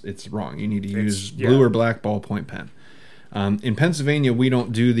 it's wrong. You need to use blue or black ballpoint pen. In Pennsylvania, we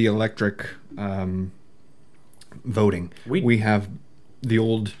don't do the electric voting. We have the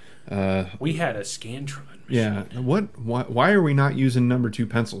old. We had a Scantron. Yeah. Why are we not using number 2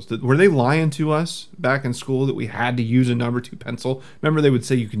 pencils? Were they lying to us back in school that we had to use a number 2 pencil? Remember they would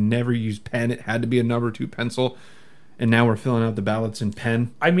say you could never use pen. It had to be a number 2 pencil. And now we're filling out the ballots in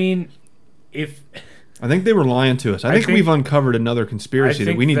pen. I mean, I think they were lying to us. I think we've uncovered another conspiracy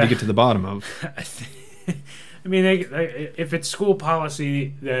that we need to get to the bottom of. I mean, if it's school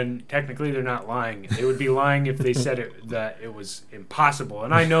policy, then technically they're not lying. They would be lying if they said that it was impossible.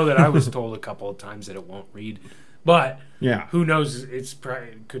 And I know that I was told a couple of times that it won't read. But who knows? It's probably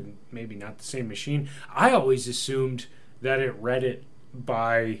maybe not the same machine. I always assumed that it read it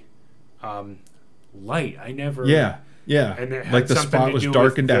by light. I never. Yeah. And it had like the something spot to was do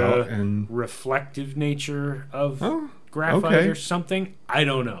darkened with out the and reflective nature of graphite or something. I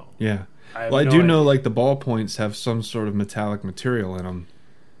don't know. Yeah. I do know like the ballpoints have some sort of metallic material in them.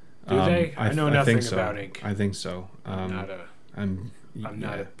 Do they? I know nothing about ink. I think so. I'm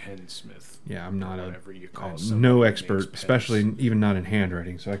not a pensmith. Yeah, I'm not whatever you call no expert, especially even not in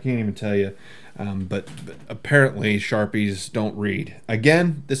handwriting. So I can't even tell you. But apparently Sharpies don't read.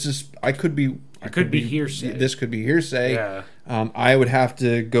 Again, I could be hearsay. This could be hearsay. Yeah. I would have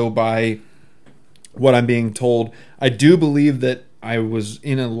to go by what I'm being told. I do believe that I was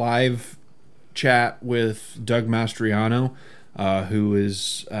in a live chat with Doug Mastriano, who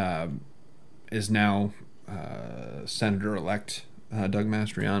is now Senator-elect Doug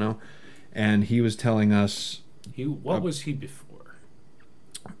Mastriano, and he was telling us. What was he before?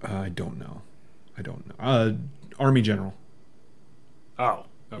 I don't know. Army general. Oh,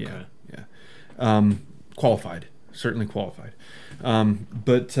 okay. Yeah. Qualified. Certainly qualified.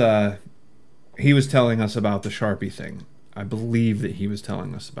 But he was telling us about the Sharpie thing. I believe that he was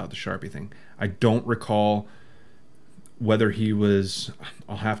telling us about the Sharpie thing. I don't recall whether he was.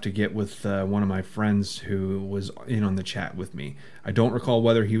 I'll have to get with one of my friends who was in on the chat with me. I don't recall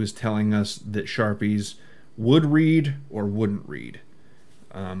whether he was telling us that Sharpies would read or wouldn't read.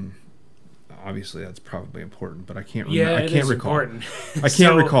 Obviously, that's probably important, but I can't. I can't recall. Important. I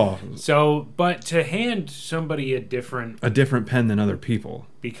can't recall. So, but to hand somebody a different pen than other people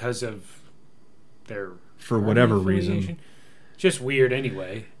because of their for whatever reason, just weird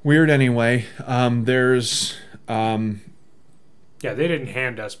anyway. There's yeah, they didn't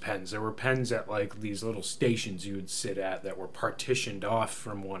hand us pens. There were pens at like these little stations you would sit at that were partitioned off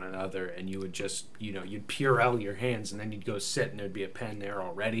from one another, and you would just, you'd Purell your hands, and then you'd go sit, and there'd be a pen there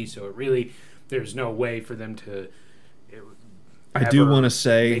already. So it really, there's no way for them to. I do want to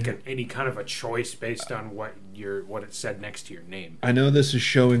say make any kind of a choice based on what it said next to your name. I know this is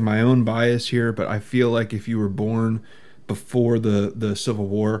showing my own bias here, but I feel like if you were born before the Civil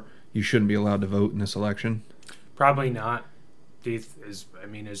War, you shouldn't be allowed to vote in this election. Probably not. Has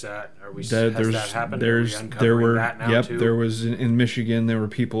that happened? There was in Michigan. There were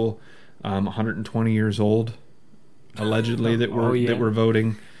people 120 years old, allegedly that were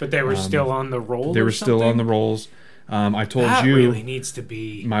voting, but they were still on the rolls. They were still on the rolls. I told that you really needs to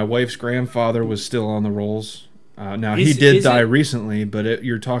be. My wife's grandfather was still on the rolls. Now he did die recently, but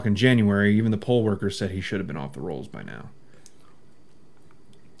you're talking January. Even the poll workers said he should have been off the rolls by now.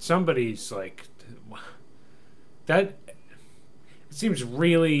 Somebody's like that. It seems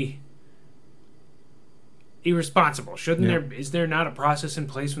really irresponsible. Is there not a process in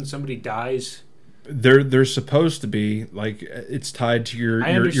place when somebody dies? There's supposed to be, like, it's tied to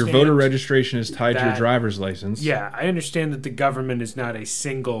your voter registration is tied to your driver's license. Yeah, I understand that the government is not a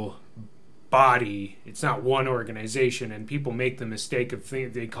single body. It's not one organization, and people make the mistake of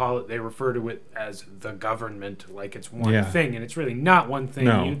thinking they refer to it as the government, like it's one thing, and it's really not one thing.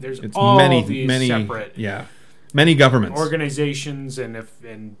 No, there's it's all many separate many governments, organizations,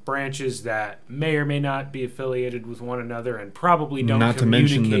 and branches that may or may not be affiliated with one another, and probably don't. Not to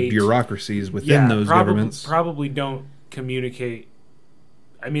mention the bureaucracies within those governments. Probably don't communicate.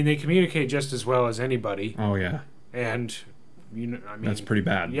 I mean, they communicate just as well as anybody. Oh yeah, and that's pretty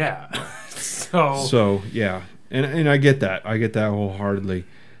bad. Yeah. So yeah, and I get that. I get that wholeheartedly.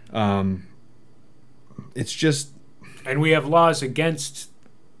 It's just And we have laws against.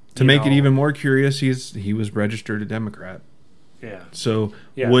 To make it even more curious, he was registered a Democrat. Yeah. So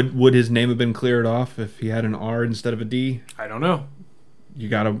would his name have been cleared off if he had an R instead of a D? I don't know. You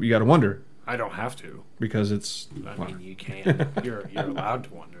gotta wonder. I don't have to. Because it's. I mean, you can. You're allowed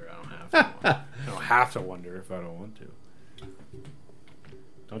to wonder. I don't have to. I don't have to wonder if I don't want to.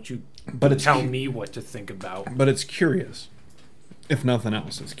 Don't you tell me what to think about. But it's curious. If nothing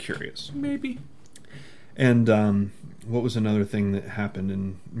else, it's curious. Maybe. And what was another thing that happened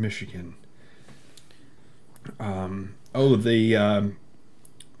in Michigan? What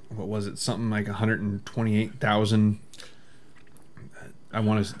was it? Something like 128,000. I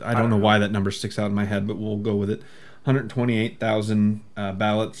don't know why that number sticks out in my head, but we'll go with it. 128,000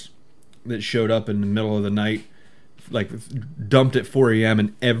 ballots that showed up in the middle of the night, like dumped at 4 a.m.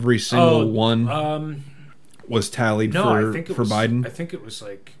 and every single one was tallied for Biden. I think it was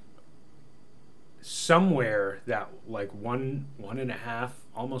like somewhere that like almost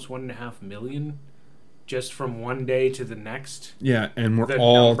 1.5 million just from one day to the next. Yeah, and we're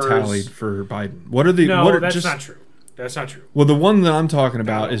all tallied for Biden. What are the? No, that's not true. That's not true. Well, the one that I'm talking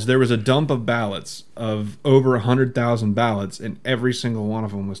about is there was a dump of ballots of over 100,000 ballots, and every single one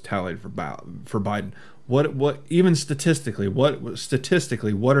of them was tallied for Biden. What even statistically? What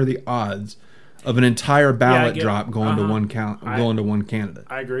are the odds of an entire ballot drop going to one candidate?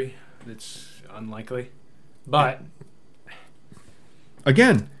 I agree. It's unlikely, but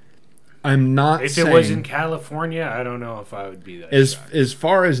again, I'm not. If it was in California, I don't know if I would be that. As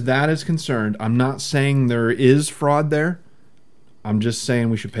far as that is concerned, I'm not saying there is fraud there. I'm just saying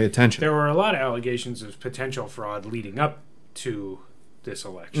we should pay attention. There were a lot of allegations of potential fraud leading up to this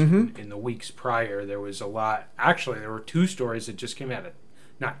election. In the weeks prior, there was a lot. Actually, there were two stories that just came out of,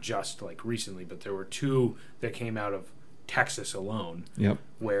 not just like recently, but there were two that came out of Texas alone. Yep.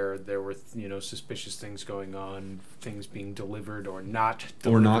 Where there were suspicious things going on, things being delivered or not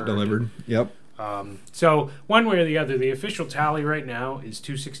delivered. Yep. So one way or the other, the official tally right now is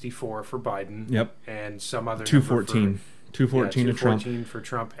 264 for Biden. Yep. And some other 214. 214 to Trump. 214 for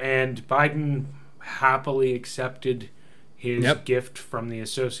Trump. And Biden happily accepted his gift from the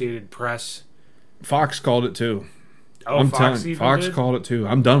Associated Press. Fox called it too. Oh, Fox called it too.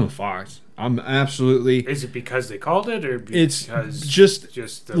 I'm done with Fox. I'm absolutely. Is it because they called it, or because it's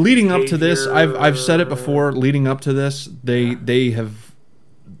just leading up to this? I've said it before. Leading up to this, they're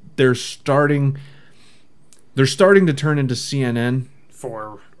starting to turn into CNN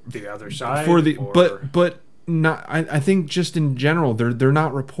for the other side. But not. I think just in general, they're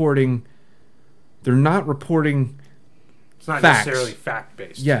not reporting. They're not reporting. It's not facts. Necessarily fact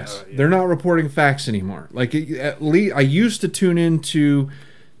based. Yes, they're not reporting facts anymore. Like at least I used to tune into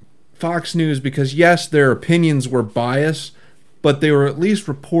Fox News because yes, their opinions were biased, but they were at least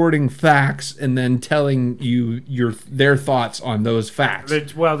reporting facts and then telling you their thoughts on those facts. They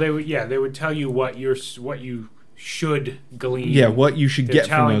would tell you what you should glean. Yeah, what you should get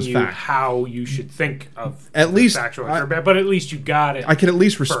from those facts. How you should think of at least factual but at least you got it. I can at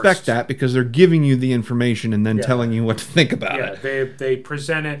least respect that because they're giving you the information and then telling you what to think about it. Yeah, they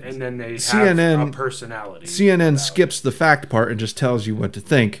present it and then they have a personality. CNN skips the fact part and just tells you what to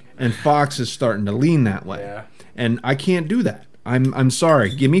think, and Fox is starting to lean that way. Yeah. And I can't do that. I'm sorry.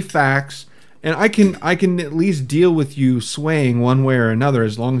 Give me facts. And I can at least deal with you swaying one way or another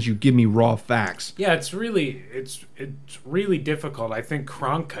as long as you give me raw facts. Yeah, it's really difficult. I think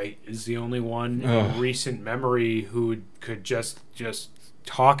Cronkite is the only one in recent memory who could just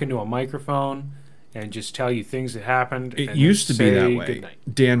talk into a microphone and just tell you things that happened. It used to be that way.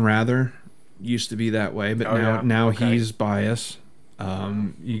 Dan Rather used to be that way, but now he's biased.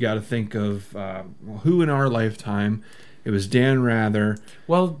 You got to think of who in our lifetime. It was Dan Rather.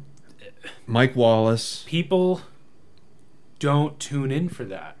 Well, Mike Wallace. People don't tune in for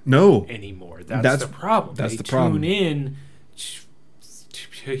that anymore. That's the problem. That's the problem. Tune in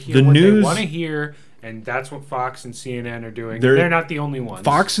to hear what they want to hear, and that's what Fox and CNN are doing. They're not the only ones.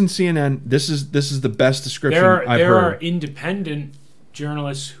 Fox and CNN. This is the best description I've heard. There are independent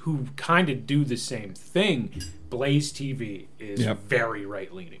journalists who kind of do the same thing. Blaze TV is very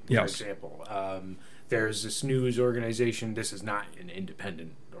right leaning. For example, there's this news organization. This is not an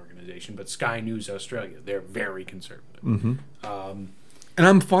independent organization, but Sky News Australia. They're very conservative. Mm-hmm. And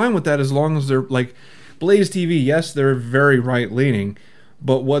I'm fine with that as long as they're like Blaze TV. Yes, they're very right leaning,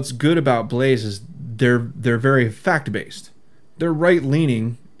 but what's good about Blaze is they're very fact based. They're right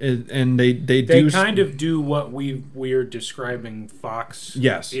leaning, and they kind of do what we're describing. Fox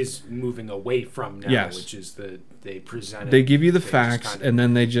is moving away from now, which is they present it. They give you the facts, and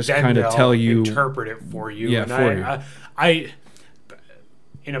then they just kind of tell you, interpret it for you. Yeah, and I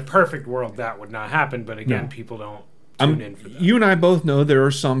in a perfect world that would not happen, but again, people don't tune in for that. You and I both know there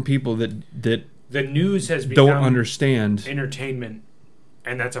are some people that The news has become don't understand entertainment,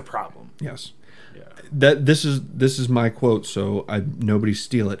 and that's a problem. Yes. Yeah. That this is my quote, so nobody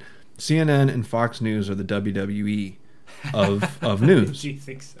steal it. CNN and Fox News are the WWE of news. Do you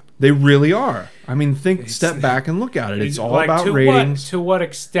think so? They really are. I mean, step back and look at it. It's all like, about to ratings. To what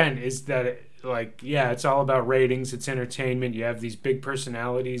extent is that? It's all about ratings. It's entertainment. You have these big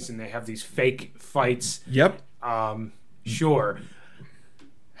personalities, and they have these fake fights. Yep. Sure.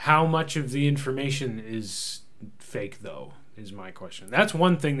 How much of the information is fake, though, is my question. That's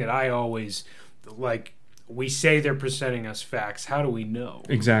one thing that I always like. We say they're presenting us facts. How do we know?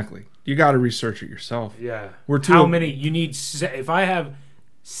 Exactly. You got to research it yourself. Yeah. We're How many? You need. If I have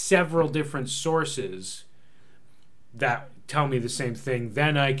several different sources that tell me the same thing,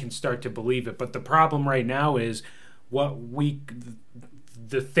 then I can start to believe it. But the problem right now is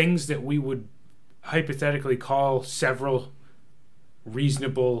the things that we would hypothetically call several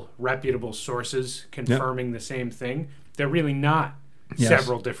reasonable, reputable sources confirming the same thing. They're really not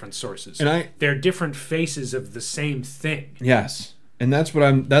several different sources. And they're different faces of the same thing. Yes. And that's what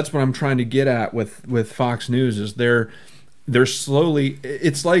I'm trying to get at with Fox News is they're slowly.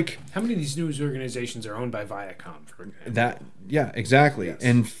 It's like, how many of these news organizations are owned by Viacom, for example? That. Yeah, exactly. Yes.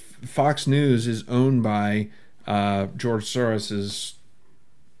 And Fox News is owned by George Soros's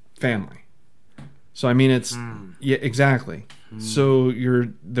family. So I mean, it's yeah, exactly. So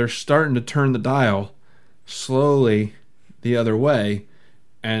they're starting to turn the dial slowly the other way,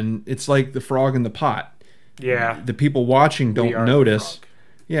 and it's like the frog in the pot. Yeah. The people watching don't notice.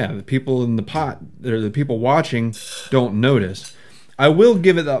 Yeah, the people in the pot, the people watching don't notice. I will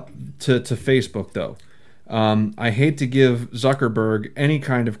give it up to Facebook, though. I hate to give Zuckerberg any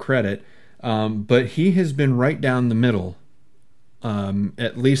kind of credit, but he has been right down the middle.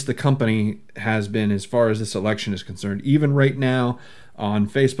 At least the company has been, as far as this election is concerned. Even right now on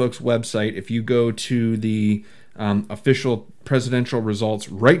Facebook's website, if you go to the official presidential results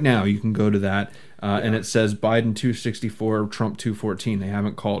right now, you can go to that, and it says Biden 264, Trump 214. They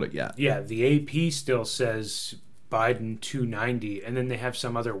haven't called it yet. Yeah, the AP still says Biden 290, and then they have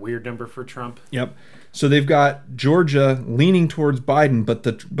some other weird number for Trump. Yep. So they've got Georgia leaning towards Biden, but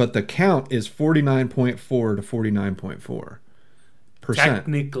the count is 49.4 to 49.4%.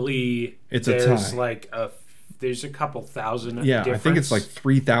 Technically, it's a tie. There's a couple thousand. Yeah, difference. I think it's like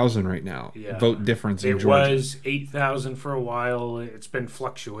 3,000 right now. Yeah. Vote difference in It Georgia. was 8,000 for a while. It's been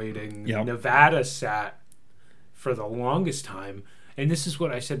fluctuating. Yep. Nevada sat for the longest time, and this is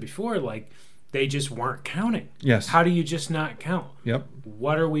what I said before. Like, they just weren't counting. Yes. How do you just not count? Yep.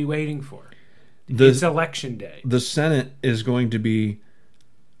 What are we waiting for? It's election day. The Senate is going to be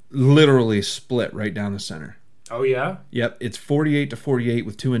literally split right down the center. Oh, yeah? Yep. It's 48 to 48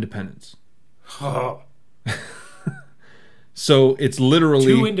 with 2 independents. Oh. So it's literally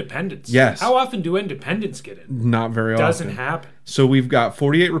 2 independents. Yes. How often do independents get in? Not very often. Doesn't happen. So we've got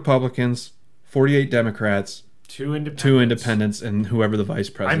 48 Republicans, 48 Democrats, 2 independents. 2 independents, and whoever the vice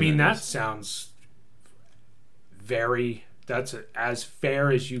president I mean, that is. sounds very. That's as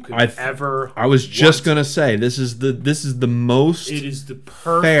fair as you could ever. I was just gonna say this is the most. It is the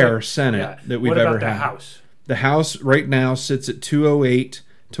perfect fair Senate that we've ever had. What about the House? The House right now sits at 208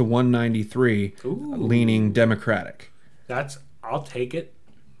 to 193, leaning Democratic. I'll take it.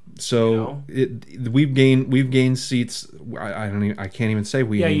 So we've gained seats. I can't even say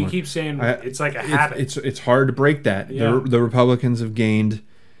we. Yeah, anymore. you keep saying it's like a habit. It's hard to break that. Yeah. The Republicans have gained,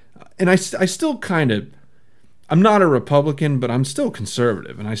 and I still kind of. I'm not a Republican, but I'm still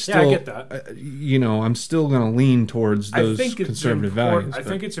conservative, and I get that. I'm still going to lean towards those conservative values. I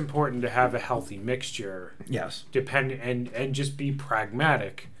think it's important to have a healthy mixture. Yes. And just be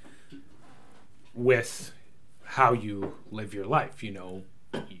pragmatic with how you live your life.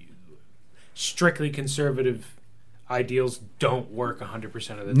 Strictly conservative ideals don't work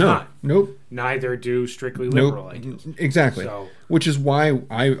 100% of the time. Nope. Neither do strictly liberal ideals. Exactly. So, which is why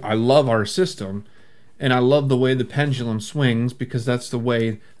I love our system. And I love the way the pendulum swings because that's the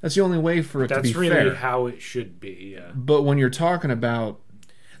only way for it to be fair. That's really how it should be. Yeah. But when you're talking about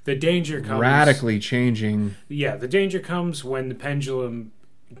the danger comes radically changing. Yeah, the danger comes when the pendulum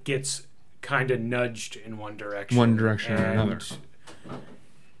gets kind of nudged in one direction. One direction or another.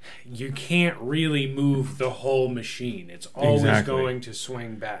 You can't really move the whole machine. It's always going to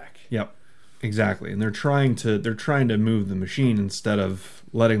swing back. Yep. Exactly. And they're trying to move the machine instead of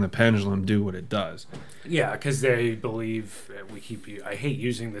letting the pendulum do what it does. Yeah, because they believe I hate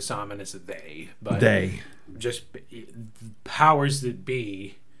using this ominous but just powers that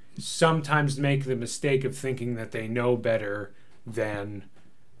be sometimes make the mistake of thinking that they know better than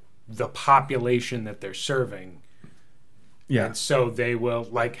the population that they're serving, Yeah. And so they will,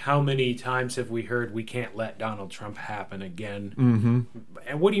 like, how many times have we heard we can't let Donald Trump happen again? Mm-hmm.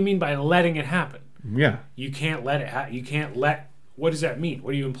 And what do you mean by letting it happen? Yeah. You can't let it you can't let, what does that mean? What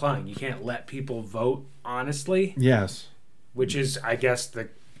are you implying? You can't let people vote honestly? Yes. Which is, I guess, the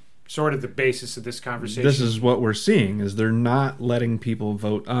sort of the basis of this conversation. This is what we're seeing, is they're not letting people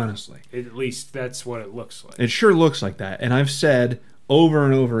vote honestly. At least that's what it looks like. It sure looks like that. And I've said over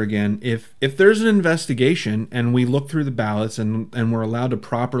and over again, if there's an investigation and we look through the ballots and we're allowed to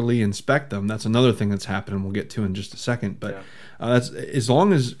properly inspect them, that's another thing that's happening we'll get to in just a second. But that's, as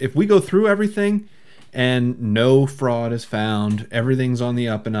long as, if we go through everything and no fraud is found, everything's on the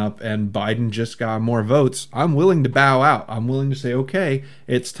up and up, and Biden just got more votes, I'm willing to bow out. I'm willing to say, okay,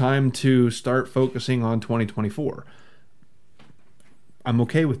 it's time to start focusing on 2024. I'm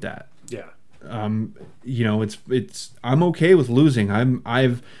okay with that. Yeah. You know, it's I'm okay with losing.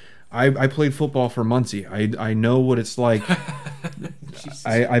 I played football for Muncie. I know what it's like.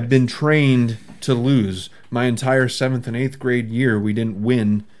 I've been trained to lose. My entire 7th and 8th grade year, we didn't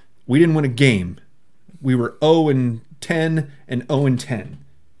win a game. We were 0-10 and 0-10.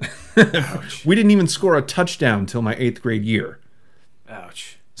 We didn't even score a touchdown till my 8th grade year.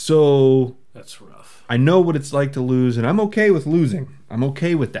 Ouch. So that's rough. I know what it's like to lose, and I'm okay with losing. I'm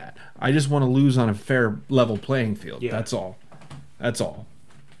okay with that. I just want to lose on a fair, level playing field. Yeah. That's all. That's all.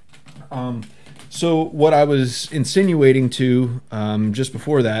 So what I was insinuating to just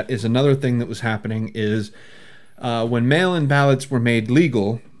before that is another thing that was happening is when mail-in ballots were made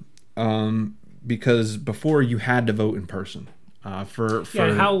legal, because before you had to vote in person. For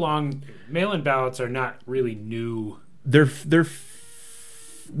how long? Mail-in ballots are not really new. They're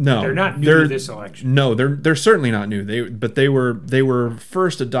not new to this election. No, they're certainly not new. They were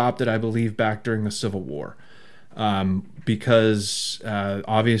first adopted, I believe, back during the Civil War, because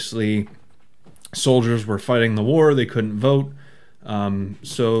obviously soldiers were fighting the war. They couldn't vote,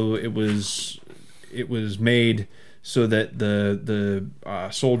 so it was made so that the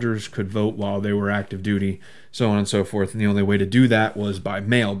soldiers could vote while they were active duty, so on and so forth. And the only way to do that was by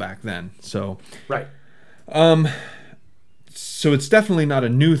mail back then. So right. So it's definitely not a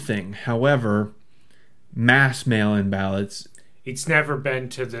new thing. However, mass mail-in ballots, it's never been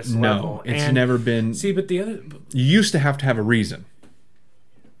to this level. No, it's never been. See, but the other, you used to have a reason.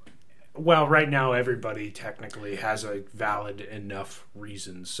 Well, right now everybody technically has a valid enough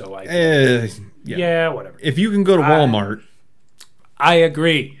reason, so yeah, whatever. If you can go to Walmart, I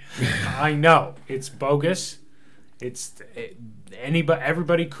agree. I know it's bogus.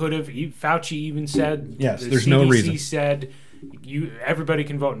 Everybody could have. Fauci even said, yes, the there's CDC no reason. Said everybody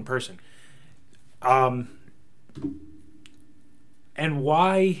can vote in person. And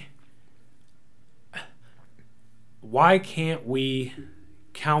why can't we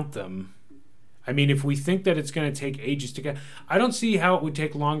count them? I mean, if we think that it's going to take ages to count, I don't see how it would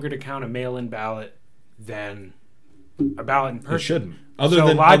take longer to count a mail-in ballot than a ballot in person. It shouldn't.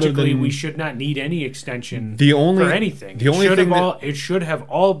 Logically, we should not need any extension for anything. It should have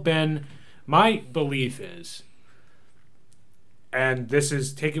all been. My belief is, and this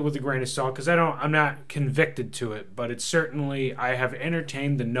is, take it with a grain of salt, because I'm not convicted to it, but it's certainly, I have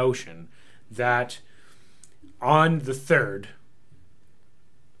entertained the notion that on the 3rd,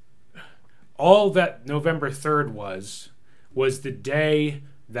 all that November 3rd was the day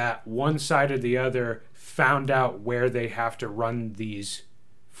that one side or the other found out where they have to run these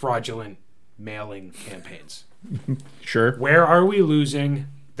fraudulent mailing campaigns. Sure. Where are we losing?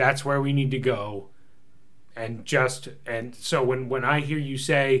 That's where we need to go. And so when I hear you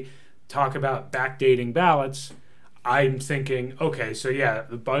talk about backdating ballots, I'm thinking, okay, so yeah,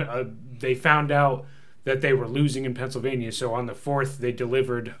 they found out that they were losing in Pennsylvania, so on the 4th they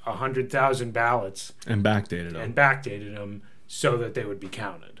delivered 100,000 ballots and backdated them so that they would be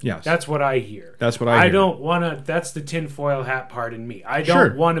counted. Yes. That's what I hear. That's what I hear. I don't want to, that's the tinfoil hat part in me. I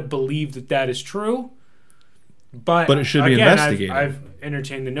don't want to believe that is true, but it should be investigated. I've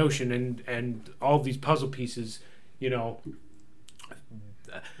entertained the notion, and all these puzzle pieces,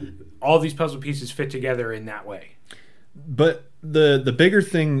 all these puzzle pieces fit together in that way. But the bigger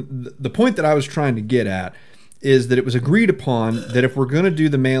thing, the point that I was trying to get at is that it was agreed upon that if we're going to do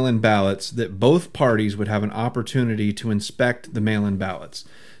the mail-in ballots, that both parties would have an opportunity to inspect the mail-in ballots.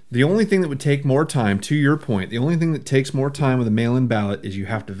 The only thing that would take more time, to your point, the only thing that takes more time with a mail-in ballot is you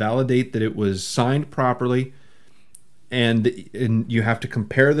have to validate that it was signed properly, and you have to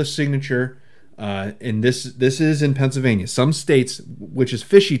compare the signature. And this is in Pennsylvania. Some states, which is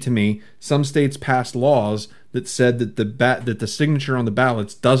fishy to me, some states passed laws that said that the signature on the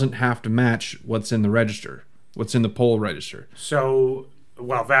ballots doesn't have to match what's in the register, what's in the poll register. So,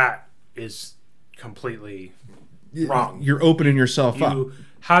 well, that is completely wrong. You're opening yourself up.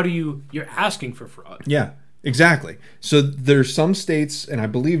 You're asking for fraud. Yeah, exactly. So there's some states, and I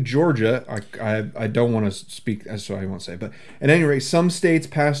believe Georgia, I don't want to speak, so I won't say, but at any rate, some states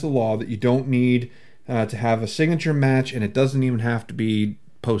passed the law that you don't need to have a signature match, and it doesn't even have to be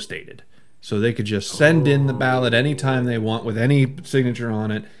post-dated. So they could just send in the ballot anytime they want with any signature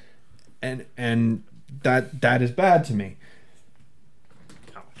on it, and that is bad to me.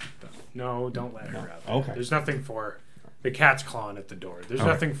 No, don't let her out. Okay. There's nothing for the cat's clawing at the door. There's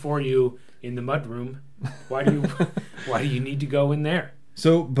nothing for you in the mudroom. Why do you need to go in there?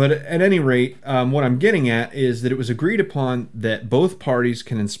 So, but at any rate, what I'm getting at is that it was agreed upon that both parties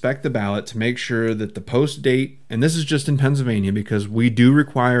can inspect the ballot to make sure that the post date, and this is just in Pennsylvania because we do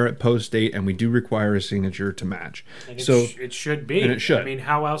require a post date and we do require a signature to match. And so it should be. And it should. I mean,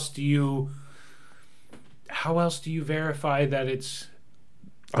 how else do you verify that it's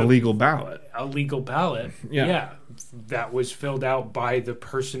a legal ballot? A legal ballot. Yeah. That was filled out by the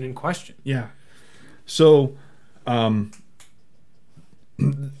person in question. Yeah. So,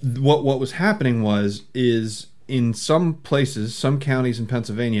 what was happening is in some places, some counties in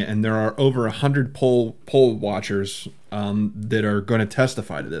Pennsylvania, and there are over 100 poll watchers that are going to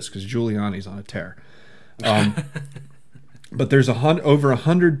testify to this because Giuliani's on a tear. But there's over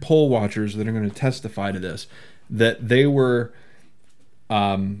 100 poll watchers that are going to testify to this, that they were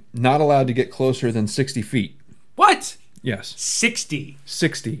not allowed to get closer than 60 feet. What? Yes. 60.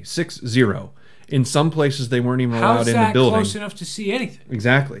 60. In some places, they weren't even allowed in the building. How's that close enough to see anything?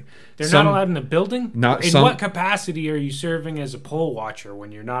 Exactly. They're not allowed in the building? In some, what capacity are you serving as a poll watcher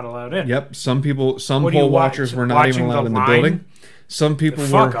when you're not allowed in? Yep. Some poll watchers were not even allowed in the building. Some people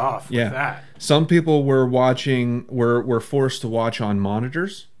Fuck off with that. Some people were were forced to watch on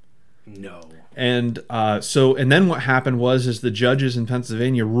monitors. No. And then what happened is the judges in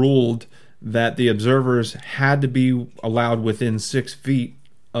Pennsylvania ruled that the observers had to be allowed within 6 feet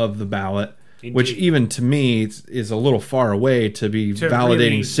of the ballot. Indeed. Which even to me is a little far away to be validating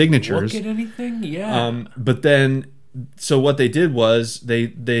really signatures. Look at anything, yeah. But then, so what they did was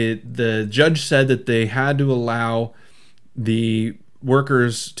the judge said that they had to allow the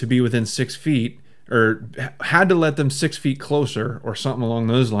workers to be within 6 feet, or had to let them 6 feet closer, or something along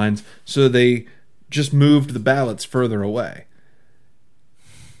those lines. So they just moved the ballots further away.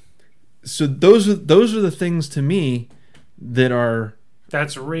 So those are the things to me that are.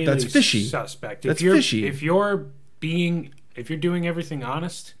 That's fishy. Suspect. That's fishy. If you're doing everything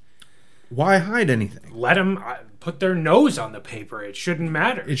honest, why hide anything? Let them put their nose on the paper. It shouldn't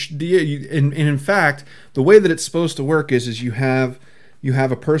matter. And in fact, the way that it's supposed to work is you have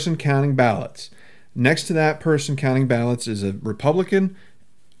a person counting ballots. Next to that person counting ballots is a Republican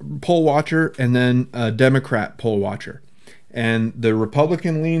poll watcher and then a Democrat poll watcher. And the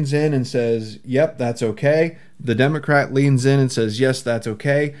Republican leans in and says, "Yep, that's okay." The Democrat leans in and says, "Yes, that's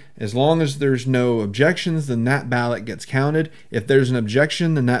okay." As long as there's no objections, then that ballot gets counted. If there's an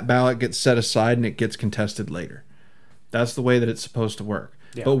objection, then that ballot gets set aside and it gets contested later. That's the way that it's supposed to work.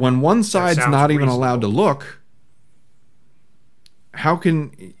 Yeah. But when one side's not even allowed to look, how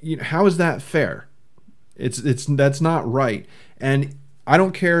is that fair? That's not right. And I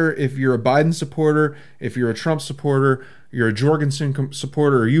don't care if you're a Biden supporter, if you're a Trump supporter, you're a Jorgensen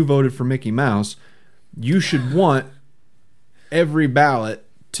supporter, or you voted for Mickey Mouse. You should want every ballot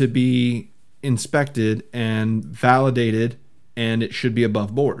to be inspected and validated, and it should be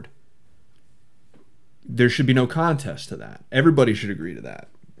above board. There should be no contest to that. Everybody should agree to that,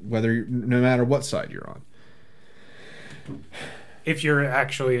 no matter what side you're on. If you're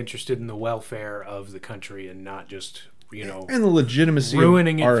actually interested in the welfare of the country and not just, and the legitimacy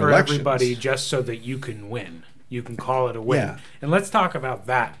ruining of our it for elections. Everybody just so that you can win. You can call it a win. Yeah. And let's talk about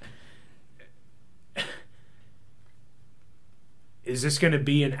that. Is this going to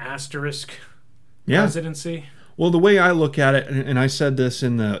be an asterisk presidency? Well, the way I look at it, and I said this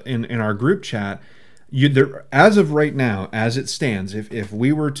in our group chat, as of right now, as it stands, if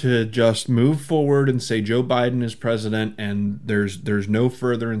we were to just move forward and say Joe Biden is president and there's no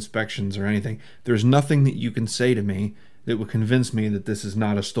further inspections or anything, there's nothing that you can say to me that would convince me that this is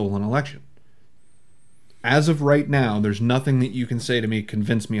not a stolen election. As of right now, there's nothing that you can say to me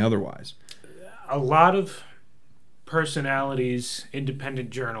convince me otherwise. A lot of personalities, independent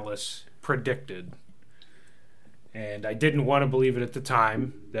journalists predicted, and I didn't want to believe it at the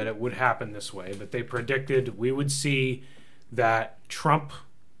time that it would happen this way, but they predicted we would see that Trump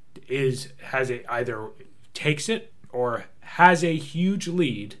either takes it or has a huge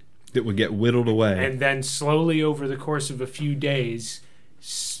lead that would get whittled away, and then slowly over the course of a few days,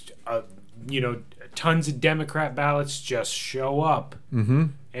 tons of Democrat ballots just show up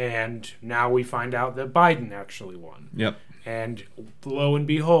And now we find out that Biden actually won. Yep. And lo and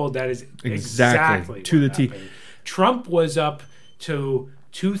behold, that is Exactly. exactly To the what T. happened. Trump was up to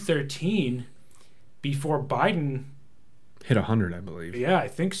 213 before Biden Hit 100, I believe. Yeah, I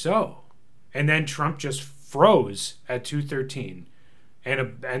think so. And then Trump just froze at 213.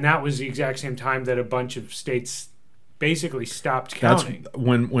 And that was the exact same time that a bunch of states basically stopped counting. That's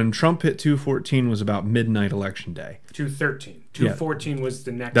when Trump hit 214 was about midnight election day. 213. 214 was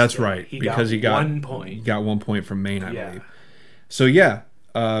the next That's day. right. He because got 1 point. He got 1 point from Maine, I Yeah. believe. So yeah.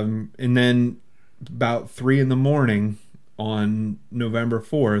 And then about 3 a.m. on November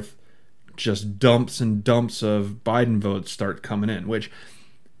 4th, just dumps and dumps of Biden votes start coming in, which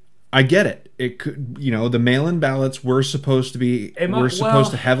I get it. It could, the mail-in ballots were supposed to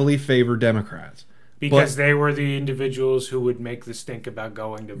to heavily favor Democrats because they were the individuals who would make the stink about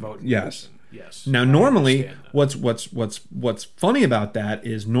going to vote. Yes. Yes. Now, normally, what's funny about that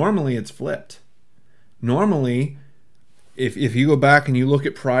is normally it's flipped. Normally, if you go back and you look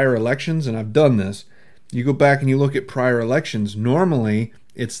at prior elections, and I've done this, you go back and you look at prior elections. Normally,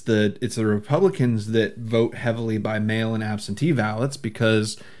 it's the Republicans that vote heavily by mail and absentee ballots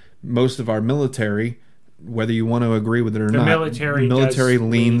because most of our military, whether you want to agree with it or not, military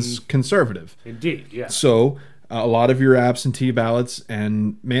leans conservative. Indeed, yeah. So a lot of your absentee ballots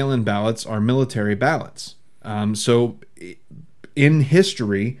and mail-in ballots are military ballots. So in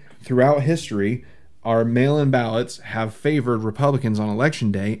history, throughout history, our mail-in ballots have favored Republicans on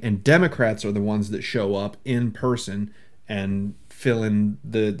election day, and Democrats are the ones that show up in person and fill in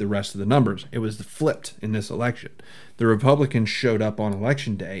the rest of the numbers. It was flipped in this election. The Republicans showed up on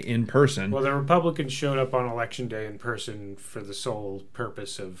election day in person. Well, the Republicans showed up on election day in person for the sole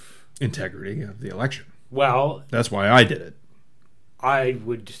purpose of integrity of the election. Well, that's why I did it. I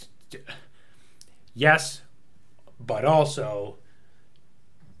would, yes, but also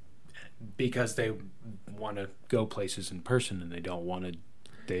because they want to go places in person and they don't want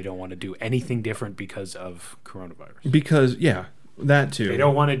to do anything different because of coronavirus. Because that too. They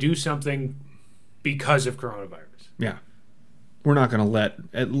don't want to do something because of coronavirus. Yeah. We're not going to let...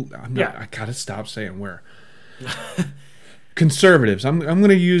 I got to stop saying where. Conservatives. I'm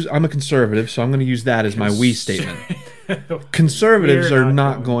a conservative, so I'm going to use that as my we statement. Conservatives are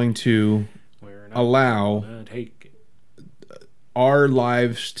not going to allow our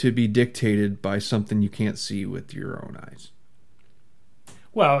lives to be dictated by something you can't see with your own eyes.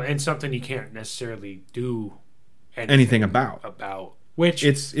 Well, and something you can't necessarily do anything about. Which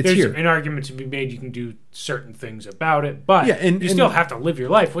it's there's here. An argument to be made. You can do certain things about it, but and still have to live your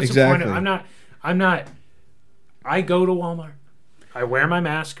life. What's the point? I'm not. I go to Walmart. I wear my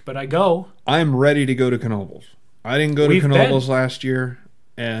mask, but I go. I'm ready to go to Knoebels. I didn't go to Knoebels last year,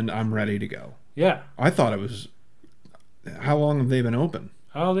 and I'm ready to go. Yeah. I thought it was... How long have they been open?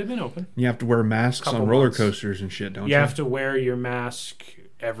 Oh, they've been open. You have to wear masks on roller coasters and shit, don't you? You have to wear your mask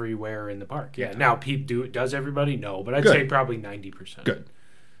everywhere in the park. Yeah. Now, does everybody? No, but I'd say probably 90%. Good.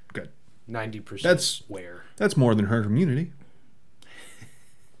 90% wear. That's more than herd immunity.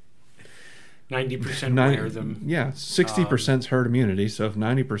 90% wear them. Yeah, 60% is herd immunity. So if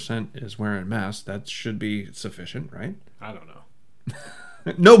 90% is wearing masks, that should be sufficient, right? I don't know.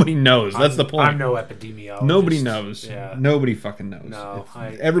 Nobody knows. That's the point. I'm no epidemiologist. Nobody knows. Yeah. Nobody fucking knows. No,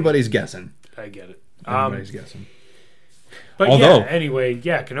 everybody's guessing. I get it. Everybody's guessing. But anyway,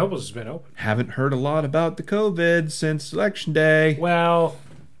 Knoebels has been open. Haven't heard a lot about the COVID since Election Day. Well,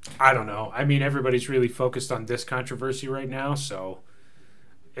 I don't know. I mean, everybody's really focused on this controversy right now, so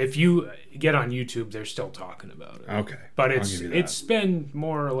if you get on YouTube, they're still talking about it. Okay. But it's been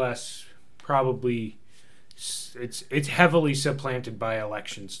more or less probably... It's heavily supplanted by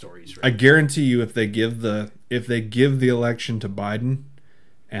election stories. Right I guarantee you, if they give the election to Biden,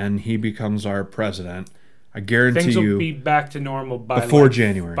 and he becomes our president, I guarantee things you will be back to normal before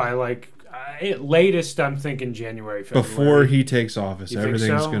January. By latest, I'm thinking January, February. Before he takes office,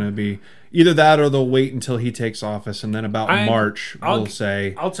 everything's going to be either that or they'll wait until he takes office, and then about March we'll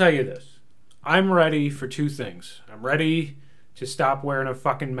say. I'll tell you this: I'm ready for two things. I'm ready to stop wearing a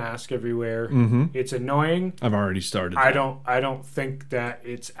fucking mask everywhere. Mm-hmm. It's annoying. I've already started. I don't think that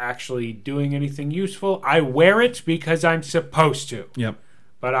it's actually doing anything useful. I wear it because I'm supposed to. Yep.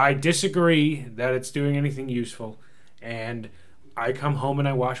 But I disagree that it's doing anything useful. And I come home and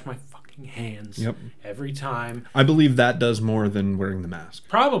I wash my fucking hands every time. I believe that does more than wearing the mask.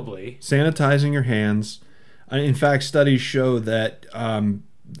 Probably. Sanitizing your hands. In fact, studies show that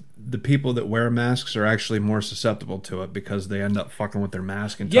the people that wear masks are actually more susceptible to it because they end up fucking with their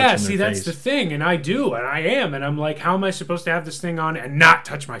mask and touching their face. That's the thing, and I do, and I am, and I'm like, how am I supposed to have this thing on and not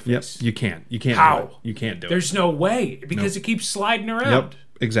touch my face? Yep, you can't. You can't. How? Do it. You can't do it. There's no way because it keeps sliding around.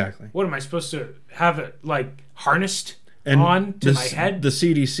 Yep. Exactly. What am I supposed to have it like harnessed And on to my head? The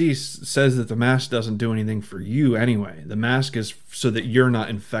CDC says that the mask doesn't do anything for you anyway. The mask is so that you're not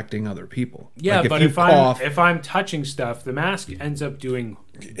infecting other people. Yeah, like but if I'm touching stuff, the mask ends up doing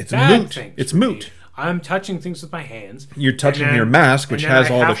bad things. It's for me. moot. I'm touching things with my hands. You're touching and then- your mask, which and then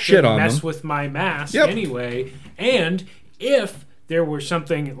has I all the have shit to on mess them. with my mask Yep. anyway. And if there were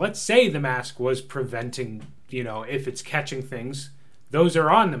something, let's say the mask was preventing, if it's catching things, those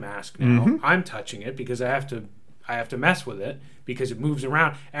are on the mask now. Mhm. I'm touching it because I have to mess with it because it moves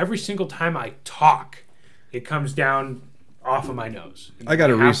around. Every single time I talk, it comes down off of my nose. And I got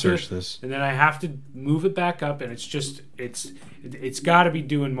to have research this. And then I have to move it back up, and it's got to be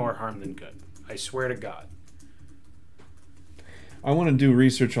doing more harm than good. I swear to God. I want to do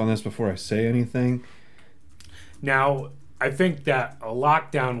research on this before I say anything. Now, I think that a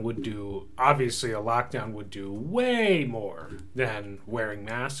lockdown would do way more than wearing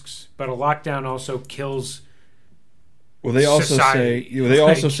masks, but a lockdown also kills Well, they also society.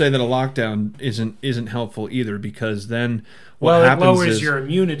 say that a lockdown isn't helpful either, because then what Well, it happens lowers is your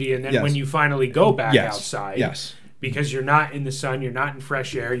immunity, and then Yes. when you finally go back Yes. outside, Yes. because you're not in the sun, you're not in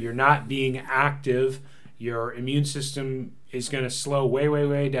fresh air, you're not being active, your immune system is going to slow way, way,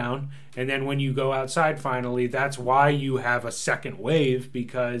 way down. And then when you go outside finally, that's why you have a second wave,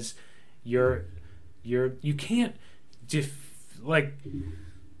 because you can't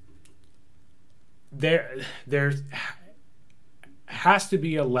there has to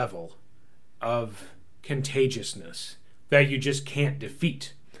be a level of contagiousness that you just can't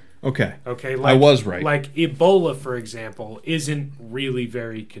defeat. Okay. Okay. I was right. Like Ebola, for example, isn't really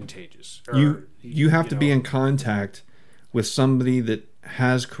very contagious. You have to be in contact with somebody that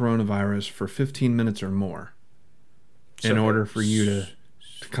has coronavirus for 15 minutes or more in So- order for you to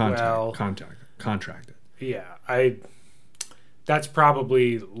Well- contract it. Yeah, that's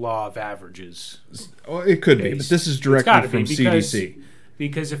probably law of averages. Well, it could be, but this is directly It's gotta from be, because- CDC.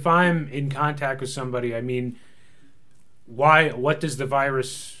 Because if I'm in contact with somebody, I mean, what does the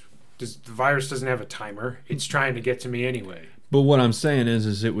virus? The virus doesn't have a timer. It's trying to get to me anyway. But what I'm saying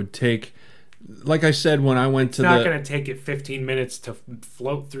is it would take, like I said when I went It's to not the going to take it 15 minutes to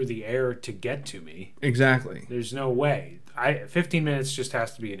float through the air to get to me. Exactly. There's no way. 15 minutes just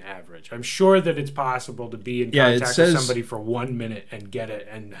has to be an average. I'm sure that it's possible to be in Yeah, it contact says- with somebody for 1 minute and get it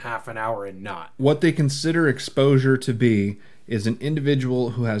in half an hour and not. What they consider exposure to be is an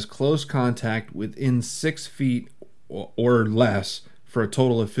individual who has close contact within 6 feet or less for a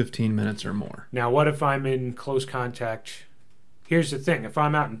total of 15 minutes or more. Now, what if I'm in close contact? Here's the thing. If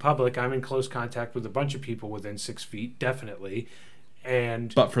I'm out in public, I'm in close contact with a bunch of people within 6 feet, definitely.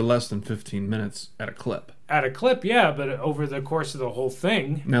 But for less than 15 minutes at a clip. At a clip, yeah, but over the course of the whole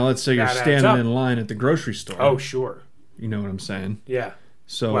thing. Now, let's say you're that adds standing up. in line at the grocery store. Oh, sure. You know what I'm saying? Yeah.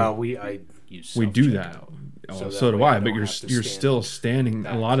 So well, I use we do that. self-checkout, Oh, that so do way I. don't But you're have to you're stand still standing.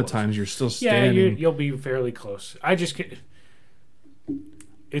 A lot of close. times you're still Yeah, standing. you'll be fairly close. I'm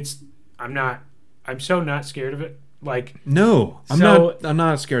so not scared of it. Like No, I'm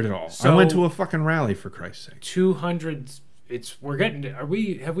not scared at all. I went to a fucking rally, for Christ's sake. 200. Have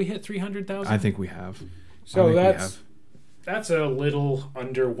we hit 300,000? I think we have. So that's a little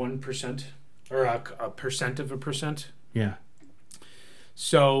under 1%, or a percent of a percent. Yeah.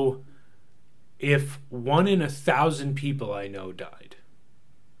 So if 1 in 1,000 people I know died,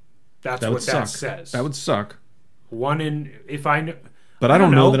 that's what that says. That would suck. But I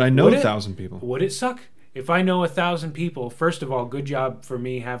don't know that I know 1,000 people. Would it suck? If I know 1,000 people, first of all, good job for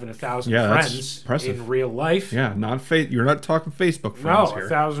me having 1,000 that's friends impressive. in real life. Yeah, you're not talking Facebook friends No, here.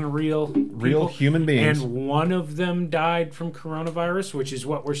 1,000 real people. Human beings. And one of them died from coronavirus, which is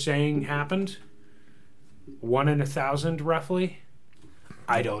what we're saying happened. 1 in 1,000, roughly.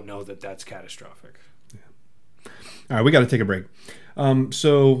 I don't know that that's catastrophic. All right, we got to take a break.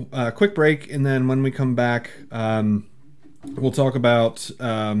 So quick break, and then when we come back, we'll talk about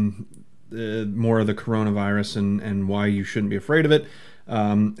more of the coronavirus and why you shouldn't be afraid of it.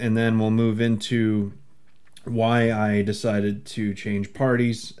 And then we'll move into why I decided to change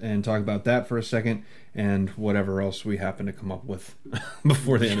parties and talk about that for a second, and whatever else we happen to come up with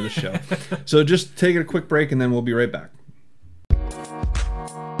before the end of the show. So just take a quick break, and then we'll be right back.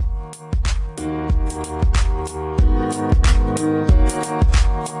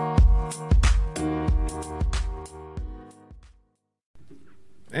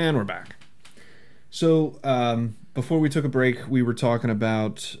 And we're back. So before we took a break, we were talking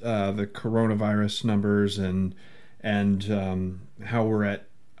about the coronavirus numbers and how we're at.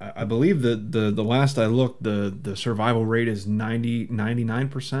 I believe that the last I looked, the survival rate is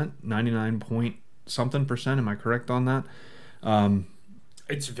 99%, 99 point something percent. Am I correct on that?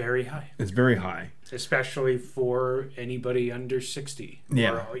 It's very high. It's very high. Especially for anybody under 60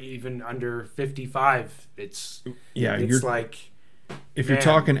 or even under 55. It's like, if you're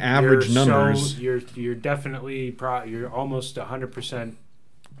talking average numbers, you're definitely you're almost 100%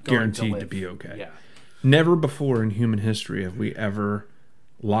 guaranteed to be okay. Yeah. Never before in human history have we ever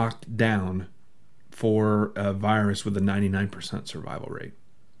locked down for a virus with a 99% survival rate.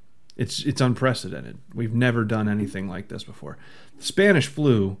 It's unprecedented. We've never done anything like this before. The Spanish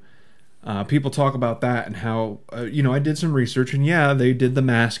flu, people talk about that and how, I did some research, and yeah, they did the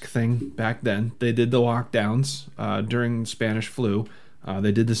mask thing back then. They did the lockdowns during the Spanish flu.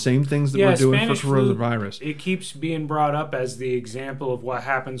 They did the same things that we're doing Spanish for coronavirus. Flu, it keeps being brought up as the example of what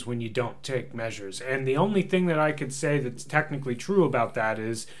happens when you don't take measures. And the only thing that I could say that's technically true about that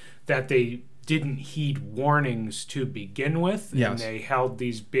is that they didn't heed warnings to begin with. Yes. And they held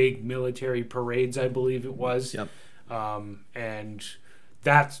these big military parades, I believe it was. Yep. And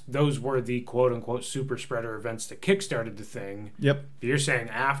those were the quote-unquote super spreader events that kickstarted the thing. Yep. But you're saying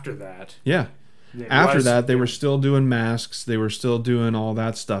after that. Yeah. After that, they were still doing masks. They were still doing all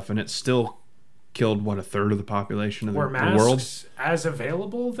that stuff, and it still killed, a third of the population of the world. Were masks as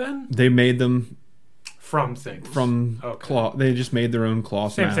available then? They made them from things. Cloth. They just made their own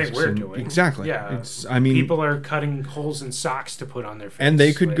cloth masks. Same thing we're doing. Exactly. Yeah. People are cutting holes in socks to put on their face. And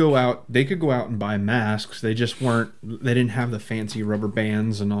they could go out. They could go out and buy masks. They just weren't. They didn't have the fancy rubber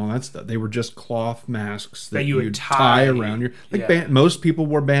bands and all that stuff. They were just cloth masks that you would tie around your. Most people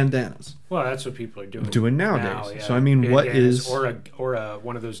wore bandanas. Well, that's what people are doing nowadays. Now, So I mean, what is or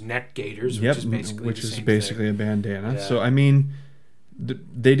one of those neck gaiters, which is basically a bandana. Yeah. So I mean.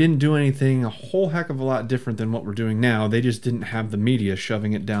 They didn't do anything a whole heck of a lot different than what we're doing now. They just didn't have the media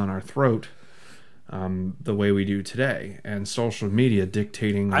shoving it down our throat the way we do today, and social media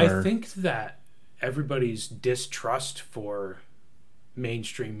dictating I think that everybody's distrust for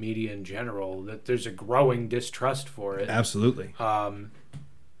mainstream media in general, that there's a growing distrust for it. Absolutely.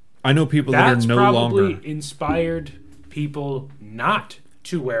 I know people that are no longer... That's probably inspired people not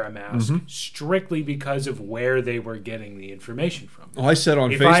to wear a mask strictly because of where they were getting the information from. Well, I said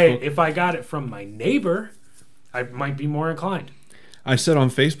on Facebook... If I got it from my neighbor, I might be more inclined. I said on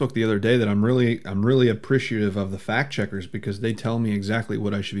Facebook the other day that I'm really appreciative of the fact checkers because they tell me exactly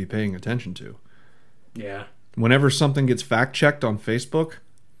what I should be paying attention to. Yeah. Whenever something gets fact checked on Facebook,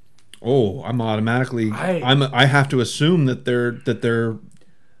 I'm automatically I have to assume that they're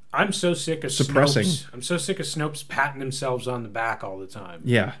I'm so sick of suppressing. I'm so sick of Snopes patting themselves on the back all the time.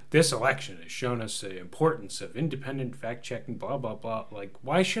 Yeah. This election has shown us the importance of independent fact-checking, blah, blah, blah. Like,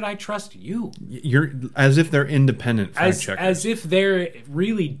 why should I trust you? You're as if they're independent fact-checkers. As if they're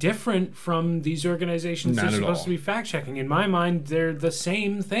really different from these organizations that are supposed to be fact-checking. In my mind, they're the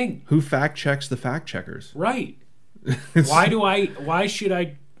same thing. Who fact-checks the fact-checkers? Right. Why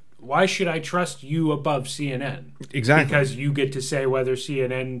should I trust you above CNN? Exactly. Because you get to say whether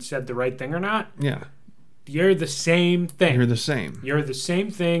CNN said the right thing or not? Yeah. You're the same thing. You're the same. You're the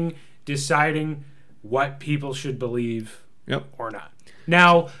same thing deciding what people should believe or not.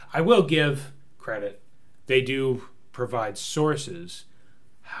 Now, I will give credit. They do provide sources.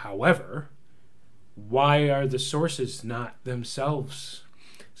 However, why are the sources not themselves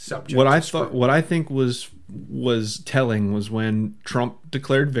subject to scrutiny? What I think was telling was when Trump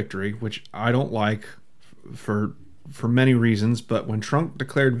declared victory, which I don't like for many reasons, but when Trump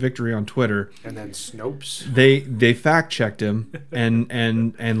declared victory on Twitter, and then Snopes, they fact checked him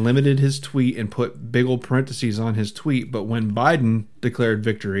and limited his tweet and put big old parentheses on his tweet. But when Biden declared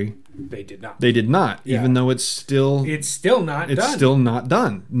victory, they did not. They did not, even though it's still not done. It's still not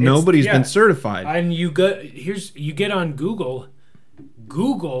done. Nobody's been certified. And you get on Google.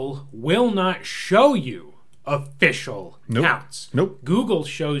 Google will not show you official counts. Nope. Google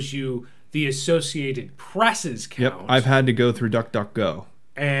shows you the Associated Press's count. Yep. I've had to go through DuckDuckGo.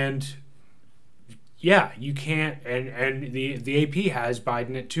 And you can't. And the AP has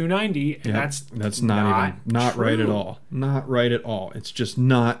Biden at 290, and that's not right at all. Not right at all. It's just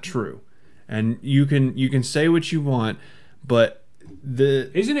not true. And you can say what you want, but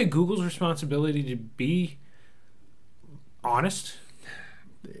isn't it Google's responsibility to be honest?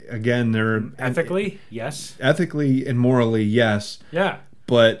 Again, they're ethically, yes. Ethically and morally, yes. Yeah.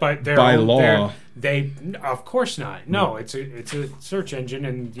 But by law, they of course not. No, it's a search engine,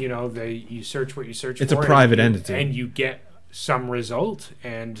 and you search what you search for. It's a private entity, and you get some result,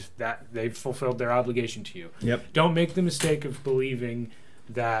 and that they've fulfilled their obligation to you. Yep. Don't make the mistake of believing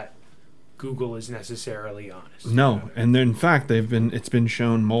that Google is necessarily honest. No, and in fact, it's been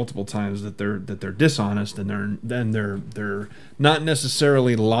shown multiple times that they're dishonest, and they're not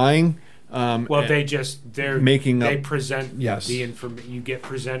necessarily lying. Well, they're making they up, present yes. the you get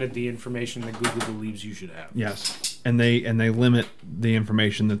presented the information that Google believes you should have. Yes, and they limit the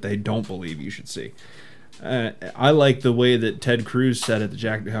information that they don't believe you should see. I like the way that Ted Cruz said it.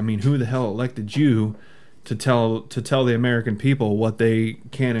 Who the hell elected you to tell the American people what they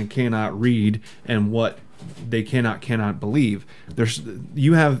can and cannot read and what they cannot believe?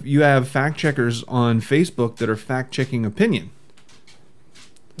 You have fact checkers on Facebook that are fact checking opinion.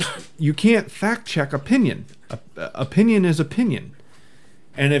 You can't fact check opinion. Opinion is opinion,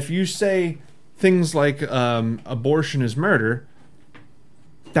 and if you say things like abortion is murder,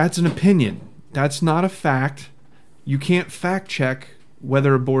 that's an opinion. That's not a fact. You can't fact check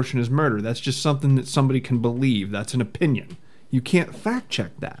whether abortion is murder. That's just something that somebody can believe. That's an opinion. You can't fact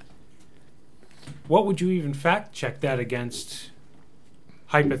check that. What would you even fact check that against,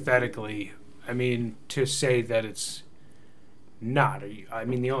 hypothetically? I mean, to say that it's not. I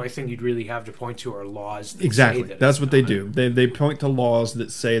mean, the only thing you'd really have to point to are laws that Exactly. say that That's it's what not. they do. They point to laws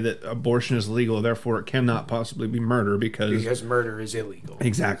that say that abortion is legal, therefore it cannot possibly be murder because murder is illegal.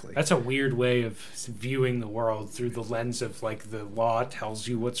 Exactly. That's a weird way of viewing the world through the lens of like the law tells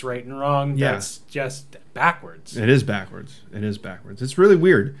you what's right and wrong. Yeah. That's just backwards. It is backwards. It's really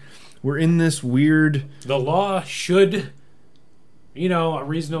weird. We're in this weird... The law should... a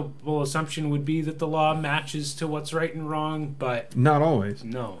reasonable assumption would be that the law matches to what's right and wrong, but... Not always.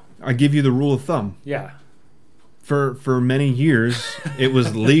 No. I give you the rule of thumb. Yeah. For many years, it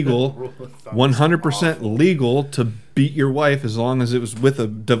was legal, 100% legal to beat your wife as long as it was with a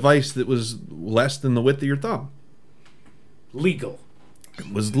device that was less than the width of your thumb. Legal.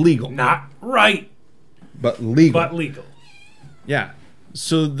 It was legal. Not right. But legal. But legal. Yeah.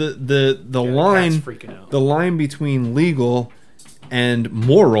 So the line... Cat's freaking out. The line between legal and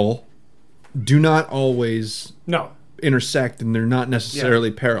moral do not always intersect, and they're not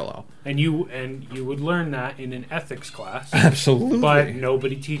necessarily parallel. And you would learn that in an ethics class. Absolutely. But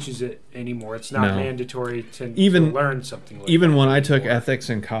nobody teaches it anymore. It's not mandatory to learn something like that. Even when I took ethics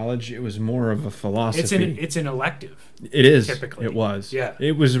in college, it was more of a philosophy. It's an elective. It is. Typically. It was. Yeah.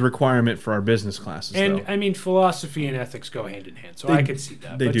 It was a requirement for our business classes, And though. I mean, philosophy and ethics go hand in hand, so I could see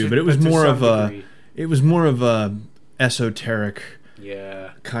that. They do, but it was more of a... It was more of a esoteric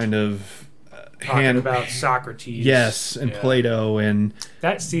kind of... Talking about Socrates. Yes, and Plato, and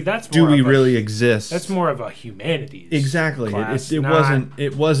that's do more we of really exist? That's more of a humanities. Exactly. Class,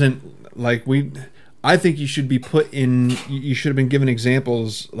 It wasn't like we. I think you should be put in. You should have been given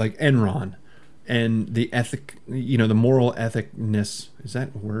examples like Enron, and the ethic. The moral ethicness. Is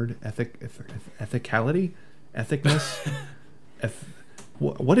that a word? Ethicality, ethicness.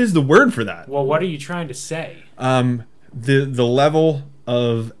 What is the word for that? Well, what are you trying to say? The level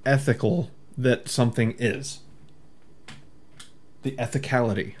of ethical that something is. The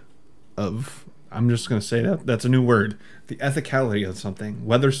ethicality of... I'm just going to say that's a new word. The ethicality of something.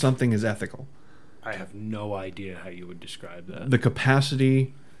 Whether something is ethical. I have no idea how you would describe that. The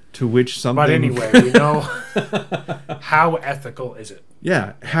capacity to which something... But anyway, we know how ethical is it?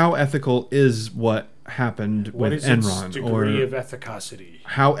 Yeah, how ethical is what happened what with is Enron? Its degree of ethicosity?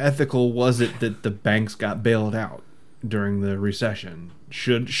 How ethical was it that the banks got bailed out during the recession?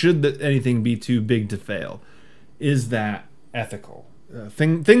 Should anything be too big to fail? Is that ethical?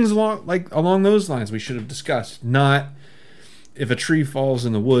 Things along those lines we should have discussed. Not if a tree falls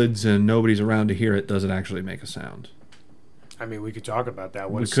in the woods and nobody's around to hear it, does it actually make a sound? I mean, we could talk about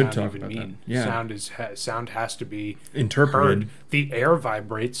that. What We does could sound talk even about mean? that. Yeah. Sound has to be interpreted. Heard. The air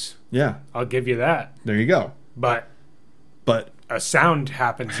vibrates. Yeah, I'll give you that. There you go. But a sound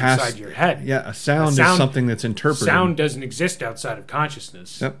happens inside your head. Yeah, a sound is something that's interpreted. Sound doesn't exist outside of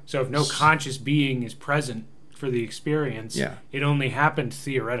consciousness. Yep. So if no conscious being is present for the experience, it only happened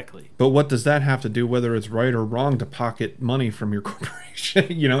theoretically. But what does that have to do, whether it's right or wrong, to pocket money from your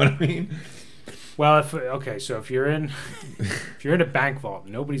corporation? You know what I mean? Well, so if you're in a bank vault,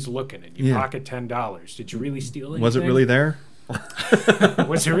 nobody's looking, and you pocket $10, did you really steal anything? Was it really there?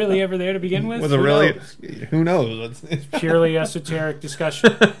 Was it really ever there to begin with? Was it really? Who knows? It's purely esoteric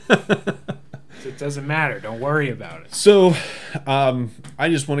discussion. It doesn't matter. Don't worry about it. So, I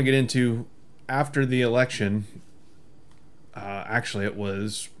just want to get into after the election. Actually, it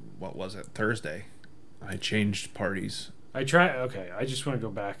was Thursday. I changed parties. I just want to go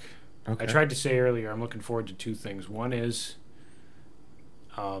back. Okay. I tried to say earlier, I'm looking forward to two things. One is,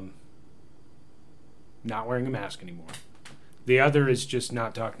 not wearing a mask anymore. The other is just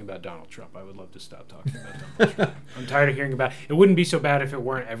not talking about Donald Trump. I would love to stop talking about Donald Trump. I'm tired of hearing about it. It wouldn't be so bad if it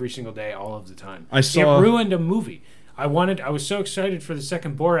weren't every single day, all of the time. It ruined a movie. I was so excited for the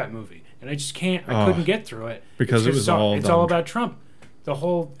second Borat movie, and I just can't. I couldn't get through it because it was it's all about Trump. The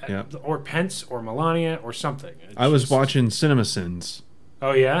whole, Yeah. or Pence or Melania or something. I was watching CinemaSins.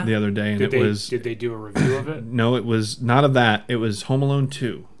 Oh yeah. The other day, and Did they do a review of it? No, it was not of that. It was Home Alone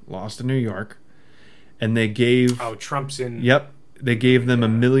 2, Lost in New York, and they gave. Oh, Trump's in. Yep, they gave them a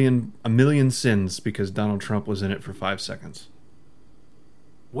million sins because Donald Trump was in it for 5 seconds.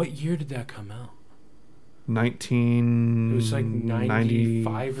 What year did that come out? 19. It was like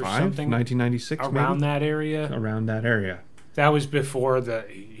 95 or something. 1996, around maybe? that area. Around that area. That was before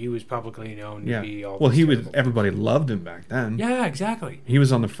he was publicly known to be all. Well, these he was. terrible Everybody loved him back then. Yeah, exactly. He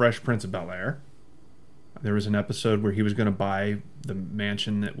was on the Fresh Prince of Bel-Air. There was an episode where he was going to buy the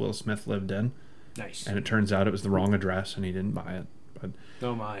mansion that Will Smith lived in. Nice. And it turns out it was the wrong address, and he didn't buy it. But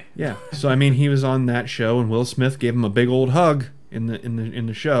oh my. Yeah. So I mean, he was on that show, and Will Smith gave him a big old hug in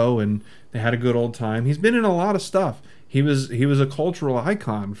the show, and they had a good old time. He's been in a lot of stuff. He was a cultural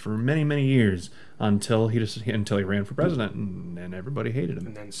icon for many years until he ran for president, and everybody hated him.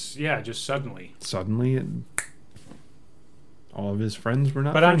 And then just suddenly all of his friends were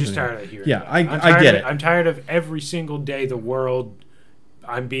not. But I'm friends just anymore. tired of hearing. Yeah, that. I get it. I'm tired of every single day the world,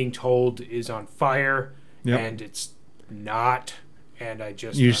 I'm being told, is on fire, and it's not. And I'm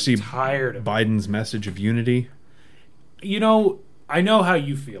tired of Biden's message of unity. You know, I know how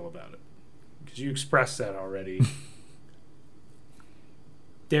you feel about it because you expressed that already.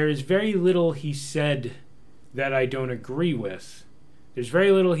 There is very little he said that I don't agree with. There's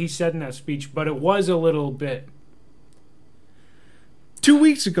very little he said in that speech, but it was a little bit 2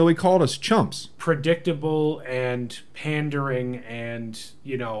 weeks ago, he called us chumps. Predictable and pandering and,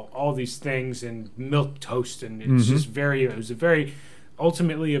 all these things and milquetoast. And it's just it was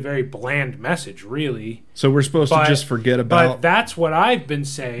ultimately a very bland message, really. So we're supposed to just forget about... But that's what I've been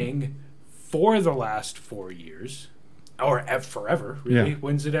saying for the last 4 years. Or forever, really. Yeah.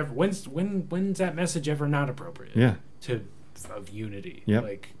 When's that message ever not appropriate? Yeah. Of unity.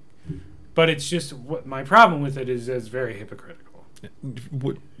 Yep. But it's just, my problem with it is it's very hypocritical.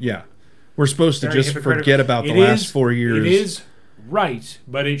 Yeah. We're supposed to just forget about the last 4 years. It is right,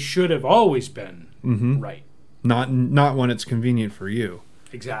 but it should have always been right. Not when it's convenient for you.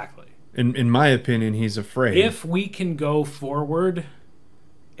 Exactly. In my opinion, he's afraid. If we can go forward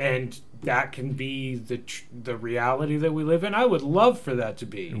and that can be the reality that we live in, I would love for that to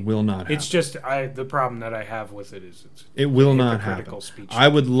be. It will not happen. It's just the problem that I have with it is it will not happen. Speech. I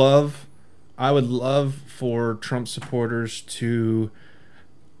would love for Trump supporters to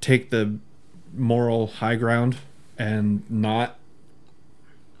take the moral high ground and not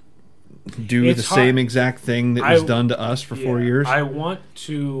do the same exact thing that was done to us for 4 years. I want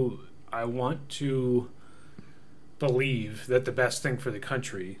to believe that the best thing for the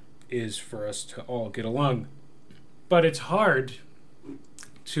country is for us to all get along. But it's hard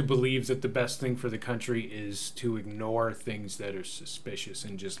to believe that the best thing for the country is to ignore things that are suspicious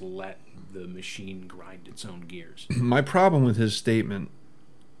and just let the machine grind its own gears. My problem with his statement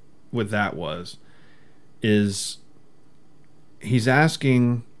with that is he's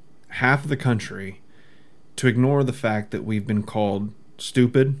asking half of the country to ignore the fact that we've been called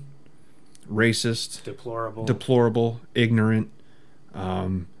stupid, racist, deplorable, ignorant.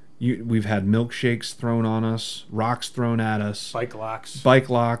 We've had milkshakes thrown on us, rocks thrown at us, bike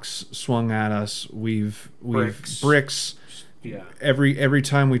locks swung at us. We've bricks. Yeah. Every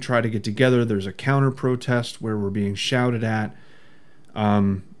time we try to get together, there's a counter protest where we're being shouted at.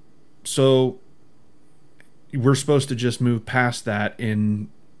 So we're supposed to just move past that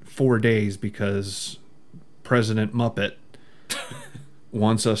in 4 days because President Muppet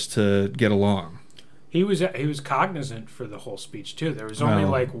wants us to get along. He was cognizant for the whole speech too. There was only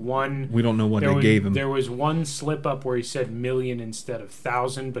one. We don't know what they gave him. There was one slip up where he said million instead of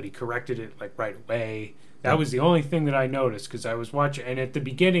 1,000, but he corrected it right away. That was the only thing that I noticed because I was watching. And at the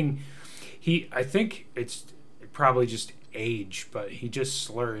beginning, I think it's probably just age, but he just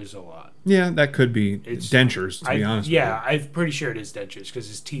slurs a lot. Yeah, that could be dentures. To be honest, yeah, I'm pretty sure it is dentures because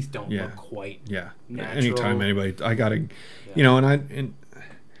his teeth don't look quite. Natural. Anytime anybody, I gotta, and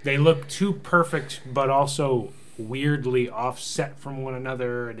they look too perfect, but also weirdly offset from one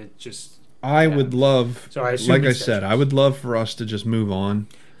another, and it just. I would love, so I would love for us to just move on.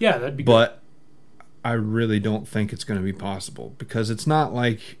 Yeah, that'd be. But I really don't think it's going to be possible because it's not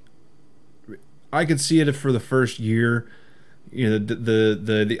like I could see it for the first year.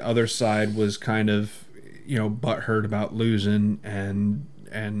 The other side was kind of butthurt about losing and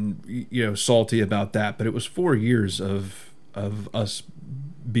salty about that, but it was 4 years of us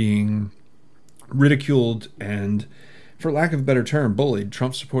being ridiculed and, for lack of a better term, bullied.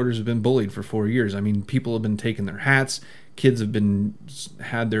 Trump supporters have been bullied for 4 years. I mean, people have been taking their hats. Kids have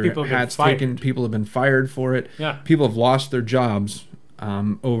had their hats taken. People have been fired for it. Yeah. People have lost their jobs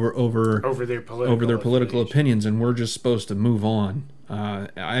over their political opinions, and we're just supposed to move on.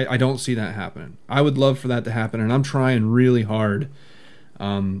 I don't see that happening. I would love for that to happen, and I'm trying really hard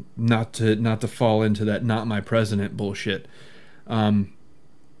not to fall into that "not my president" bullshit.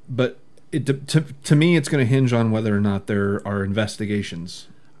 But to me, it's going to hinge on whether or not there are investigations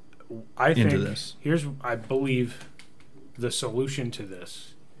into this. I believe the solution to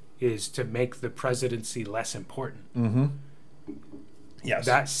this is to make the presidency less important. Mm-hmm. Yes.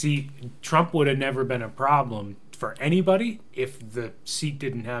 That seat, Trump would have never been a problem for anybody if the seat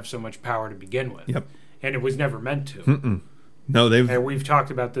didn't have so much power to begin with. Yep. And it was never meant to. Mm-mm. No, and we've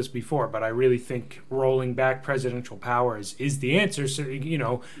talked about this before, but I really think rolling back presidential powers is the answer. So,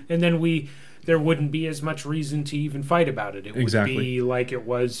 and then there wouldn't be as much reason to even fight about it. It would be like it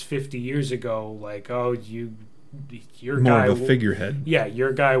was 50 years ago, like, oh, your more guy of a figurehead. Yeah,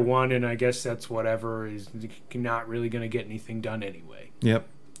 your guy won, and I guess that's whatever, is not really going to get anything done anyway. Yep.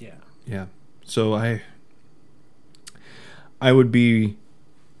 Yeah. So I'd be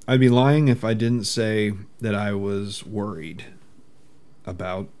lying if I didn't say that I was worried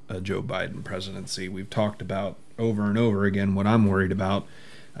about a Joe Biden presidency. We've talked about over and over again what I'm worried about,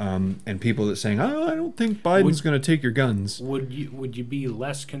 and people that saying, "Oh, I don't think Biden's going to take your guns." Would you be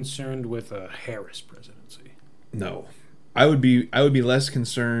less concerned with a Harris presidency? No, I would be less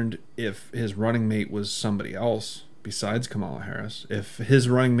concerned if his running mate was somebody else besides Kamala Harris. If his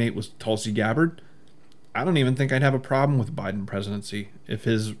running mate was Tulsi Gabbard, I don't even think I'd have a problem with Biden presidency if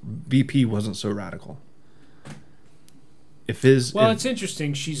his VP wasn't so radical. It's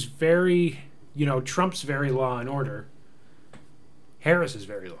interesting. She's very, Trump's very law and order. Harris is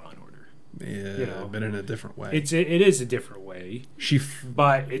very law and order. Yeah, but in a different way. It is a different way.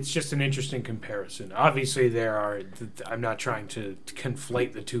 But it's just an interesting comparison. Obviously, I'm not trying to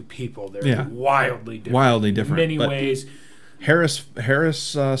conflate the two people. They're wildly different. In many ways. Harris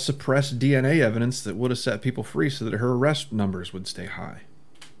suppressed DNA evidence that would have set people free so that her arrest numbers would stay high.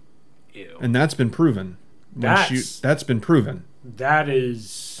 Ew. And that's been proven. That's been proven. That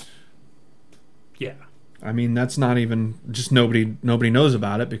is, yeah. I mean, that's not even just nobody knows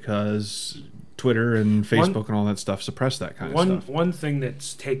about it because Twitter and Facebook and all that stuff suppress that kind of stuff. One thing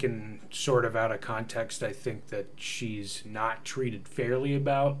that's taken sort of out of context, I think that she's not treated fairly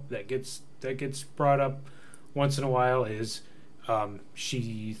about that gets brought up once in a while is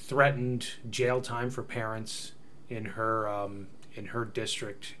she threatened jail time for parents in her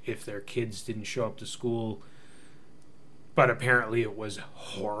district if their kids didn't show up to school. But apparently it was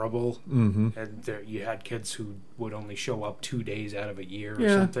horrible. Mm-hmm. And you had kids who would only show up 2 days out of a year or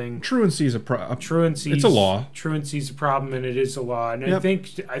something. Truancy is a problem. It's a law. Truancy is a problem, and it is a law. And I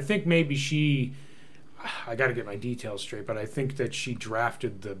think maybe I got to get my details straight, but I think that she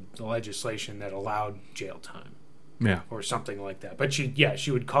drafted the legislation that allowed jail time. Yeah. Or something like that. But she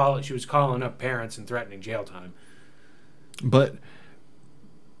was calling up parents and threatening jail time. But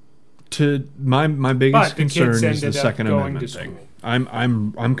to my biggest concern is the Second Amendment thing.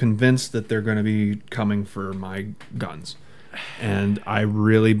 I'm convinced that they're going to be coming for my guns, and I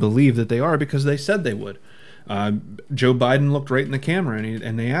really believe that they are because they said they would. Joe Biden looked right in the camera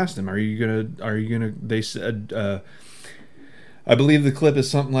and they asked him, "Are you gonna?" They said, I believe the clip is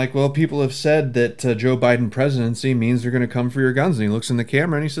something like, "Well, people have said that Joe Biden presidency means they're going to come for your guns," and he looks in the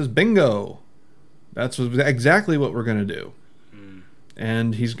camera and he says, "Bingo, that's exactly what we're going to do."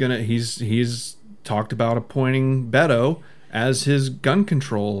 And he's talked about appointing Beto as his gun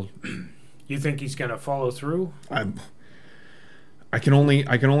control. You think he's going to follow through? I can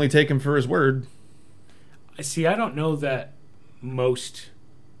only take him for his word. See, I don't know that most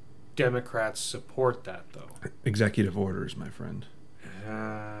Democrats support that though. Executive orders, my friend.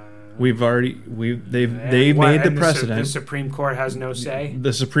 They've made the precedent. The Supreme Court has no say.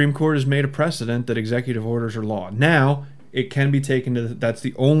 The Supreme Court has made a precedent that executive orders are law. Now it can be taken to. That's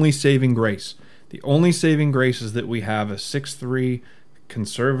the only saving grace. The only saving grace is that we have a 6-3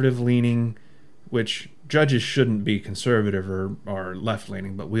 conservative-leaning, which judges shouldn't be conservative or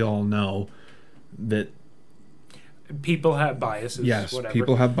left-leaning, but we all know that people have biases. Yes, whatever.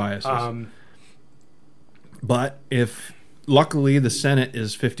 People have biases. But if luckily the Senate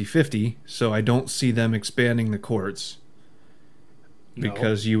is 50-50, so I don't see them expanding the courts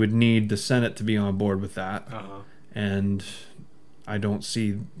because you would need the Senate to be on board with that. And I don't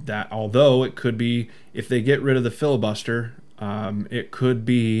see that, although it could be, if they get rid of the filibuster, it could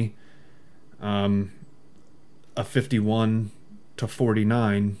be a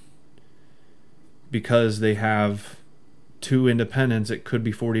 51-49 because they have 2 independents. It could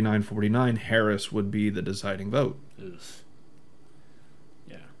be 49-49. Harris would be the deciding vote.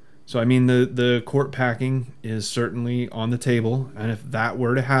 Yeah. So, I mean, the court packing is certainly on the table, and if that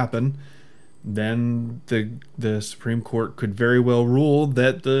were to happen, then the Supreme Court could very well rule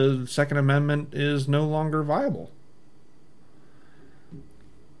that the Second Amendment is no longer viable.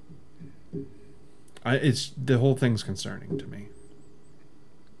 It's the whole thing's concerning to me.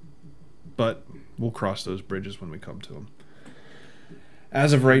 But we'll cross those bridges when we come to them.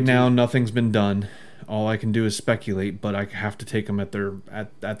 As of right now, nothing's been done. All I can do is speculate, but I have to take them at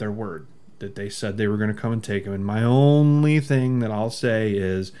their word that they said they were going to come and take them. And my only thing that I'll say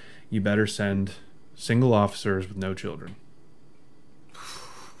is, you better send single officers with no children.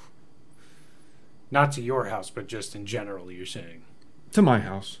 Not to your house, but just in general, you're saying. To my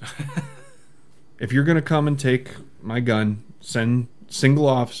house. If you're going to come and take my gun, send single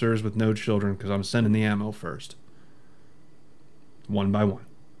officers with no children, because I'm sending the ammo first. One by one.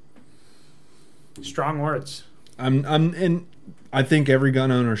 Strong words. And I think every gun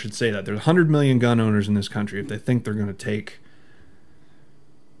owner should say that. There's 100 million gun owners in this country. If they think they're going to take,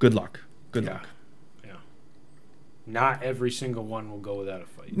 good luck. Good luck. Yeah. Not every single one will go without a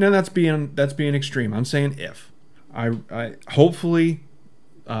fight. No, that's being extreme. I'm saying if. I hopefully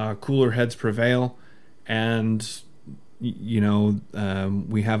cooler heads prevail, and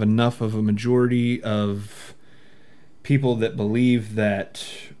we have enough of a majority of people that believe that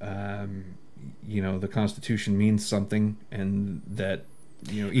the Constitution means something, and that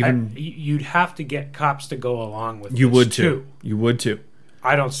even you'd have to get cops to go along with. You this would too. too. You would too.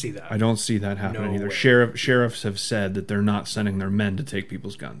 I don't see that. I don't see that happening either. way. Sheriffs have said that they're not sending their men to take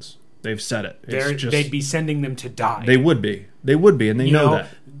people's guns. They've said it. They'd be sending them to die. They would be, and they know that.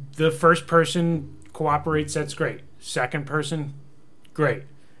 The first person cooperates, that's great. Second person, great.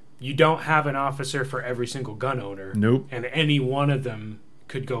 You don't have an officer for every single gun owner. Nope. And any one of them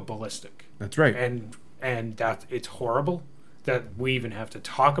could go ballistic. That's right. And that it's horrible that we even have to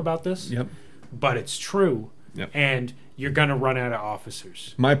talk about this. Yep. But it's true. Yep. And you're going to run out of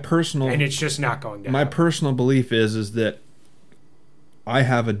officers. And it's just not going to My happen. personal belief is that I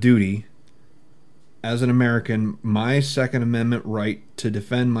have a duty as an American. My Second Amendment right to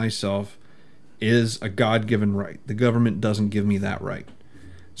defend myself is a God-given right. The government doesn't give me that right.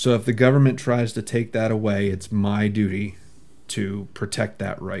 So if the government tries to take that away, it's my duty to protect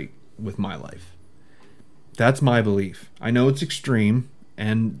that right with my life. That's my belief. I know it's extreme,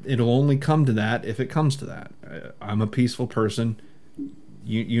 and it'll only come to that if it comes to that. I'm a peaceful person.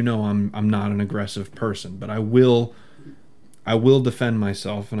 You know I'm not an aggressive person, but I will defend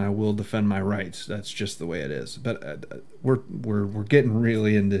myself, and I will defend my rights. That's just the way it is. But we're getting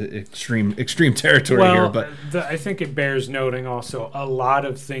really into extreme territory here. But I think it bears noting also a lot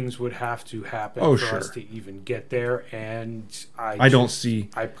of things would have to happen for us to even get there, and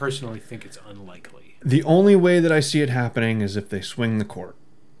I personally think it's unlikely. The only way that I see it happening is if they swing the court.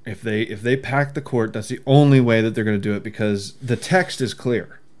 If they pack the court, that's the only way that they're going to do it, because the text is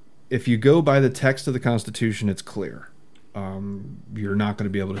clear. If you go by the text of the Constitution, it's clear. You're not going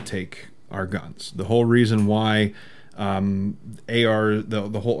to be able to take our guns. The whole reason why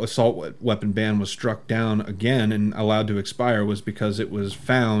the whole assault weapon ban was struck down again and allowed to expire was because it was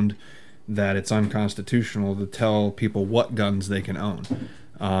found that it's unconstitutional to tell people what guns they can own.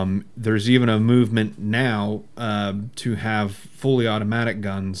 There's even a movement now to have fully automatic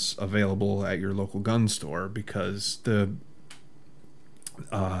guns available at your local gun store, because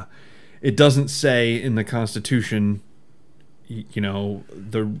it doesn't say in the Constitution,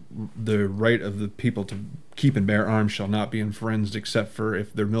 the right of the people to keep and bear arms shall not be infringed except for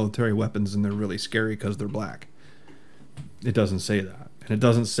if they're military weapons and they're really scary because they're black. It doesn't say that. And it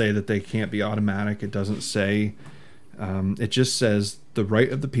doesn't say that they can't be automatic. It doesn't say... it just says the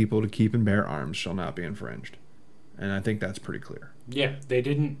right of the people to keep and bear arms shall not be infringed. And I think that's pretty clear. Yeah, they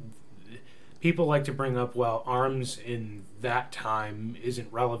didn't... People like to bring up, arms in that time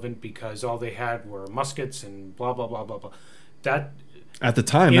isn't relevant because all they had were muskets and blah, blah, blah, blah, blah. That... At the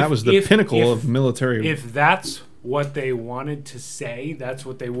time, that was the pinnacle of military... If that's what they wanted to say, that's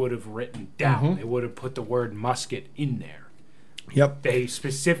what they would have written down. Mm-hmm. They would have put the word musket in there. Yep. They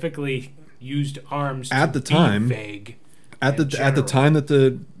specifically used arms at to the time, be vague. At the time that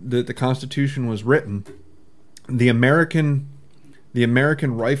the Constitution was written, the American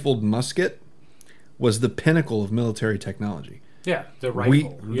rifled musket was the pinnacle of military technology. Yeah, the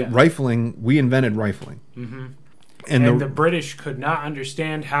rifle. Rifling, we invented rifling. Mm-hmm. And the British could not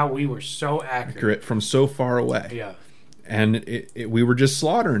understand how we were so accurate from so far away. Yeah. And we were just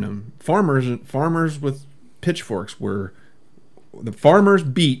slaughtering them. Farmers with pitchforks the farmers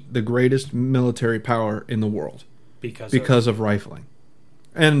beat the greatest military power in the world because of rifling,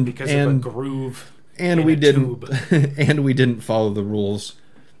 and because of a groove. And we didn't follow the rules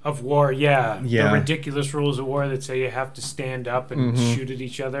Of war, yeah. Yeah. The ridiculous rules of war that say you have to stand up and shoot at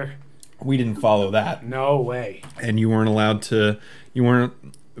each other. We didn't follow that. No way. And you weren't allowed to,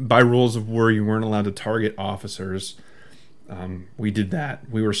 by rules of war, you weren't allowed to target officers. We did that.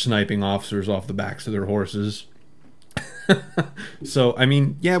 We were sniping officers off the backs of their horses. So, I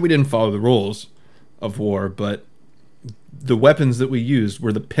mean, yeah, we didn't follow the rules of war, but the weapons that we used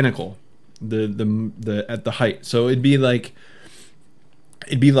were the pinnacle, the at the height. So it'd be like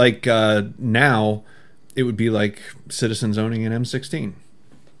now, it would be like citizens owning an M16.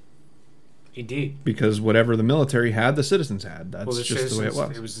 Indeed. Because whatever the military had, the citizens had. That's just the way it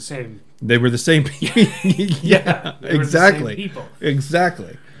was. It was the same. They were the same people. Yeah, they were exactly. the same people.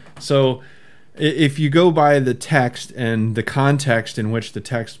 Exactly. So if you go by the text and the context in which the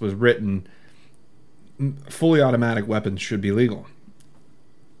text was written, fully automatic weapons should be legal.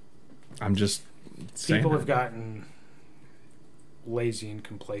 I'm just saying. People have gotten lazy and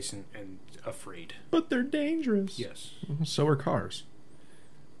complacent and afraid. But they're dangerous. Yes. So are cars.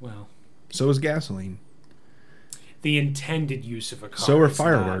 Well. So is gasoline. The intended use of a car. So are is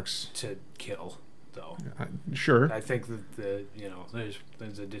fireworks. not to kill, though. Sure. I think that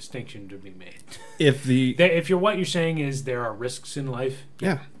there's a distinction to be made. If what you're saying is there are risks in life.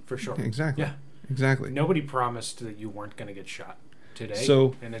 Yeah. For sure. Exactly. Yeah. Exactly. Nobody promised that you weren't going to get shot today.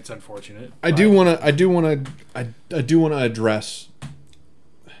 So, and it's unfortunate. I do want to address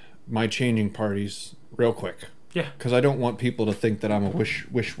my changing parties real quick. Yeah. Because I don't want people to think that I'm a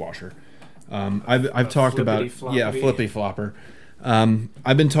wish-washer. I've talked about flippy flopper.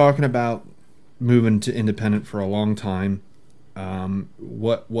 I've been talking about moving to independent for a long time.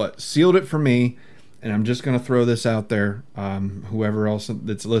 What sealed it for me, and I'm just going to throw this out there. Whoever else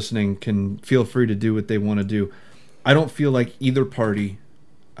that's listening can feel free to do what they want to do. I don't feel like either party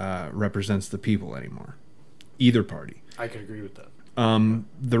represents the people anymore. Either party. I could agree with that.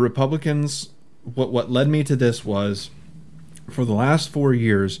 The Republicans. What led me to this was, for the last 4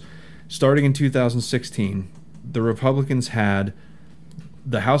 years, starting in 2016, the Republicans had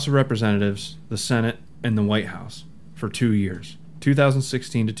the House of Representatives, the Senate, and the White House for 2 years,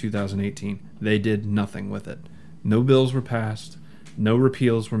 2016 to 2018. They did nothing with it. No bills were passed, no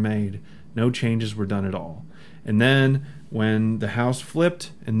repeals were made, no changes were done at all. And then when the House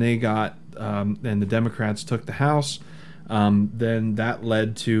flipped and they got, and the Democrats took the House, then that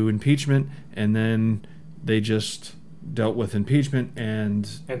led to impeachment, and then they just dealt with impeachment, and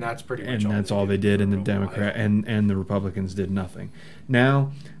that's pretty much that's all they did. And the Democrat and the Republicans did nothing.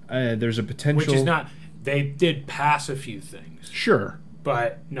 Now there's a potential, which is not. They did pass a few things, sure,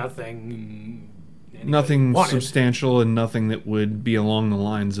 but nothing substantial, and nothing that would be along the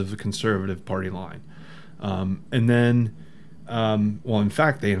lines of the Conservative Party line. And then, in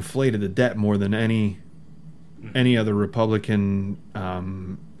fact, they inflated the debt more than any other Republican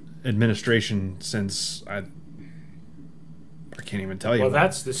administration since I can't even tell you. Well,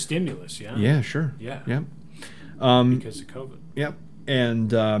 that's the stimulus, yeah. Yeah, sure. Yeah. Yep. Because of COVID. Yep.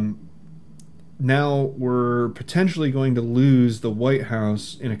 And now we're potentially going to lose the White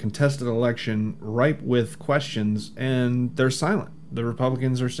House in a contested election ripe with questions, and they're silent. The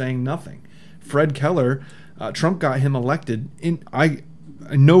Republicans are saying nothing. Fred Keller, Trump got him elected. I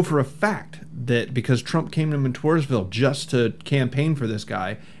know for a fact that because Trump came to Montoursville just to campaign for this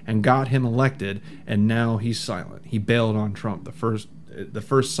guy and got him elected, and now he's silent. He bailed on Trump, the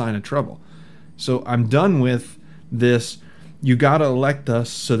first sign of trouble. So I'm done with this. You got to elect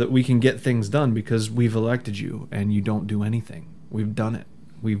us so that we can get things done, because we've elected you and you don't do anything. We've done it.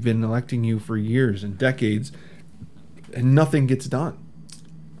 We've been electing you for years and decades, and nothing gets done.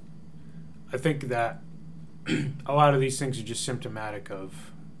 I think that a lot of these things are just symptomatic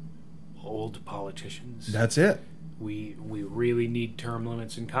of old politicians. That's it. We really need term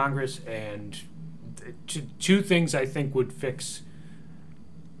limits in Congress, and two things I think would fix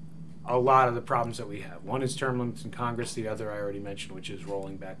a lot of the problems that we have. One is term limits in Congress. The other I already mentioned, which is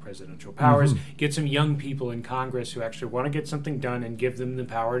rolling back presidential powers. Mm-hmm. Get some young people in Congress who actually want to get something done and give them the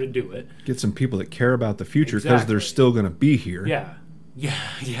power to do it. Get some people that care about the future, because they're still going to be here.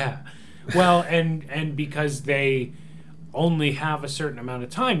 Yeah. Well, and because they only have a certain amount of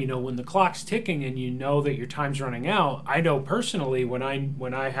time, when the clock's ticking and you know that your time's running out. I know personally when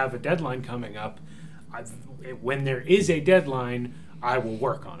I have a deadline coming up, when there is a deadline, I will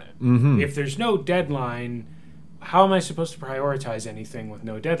work on it. Mm-hmm. If there's no deadline, how am I supposed to prioritize anything with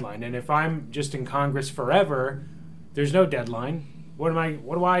no deadline? And if I'm just in Congress forever, there's no deadline.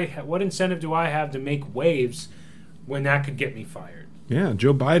 What incentive do I have to make waves when that could get me fired? Yeah,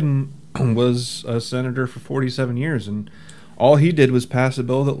 Joe Biden was a senator for 47 years, and all he did was pass a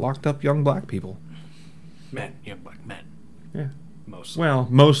bill that locked up young black people. Young black men. Yeah. mostly. Well,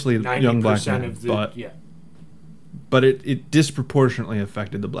 mostly young black 90% men, of the but yeah. But it disproportionately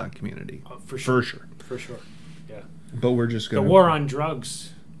affected the black community. For sure. For sure. For sure. Yeah. But we're just going the war on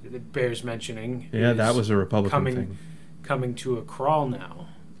drugs that bears mentioning. Yeah, that was a Republican thing. Coming to a crawl now.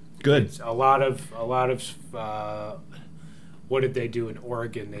 Good. It's a lot of what did they do in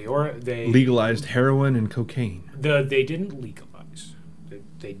Oregon? They legalized heroin and cocaine. They didn't legalize.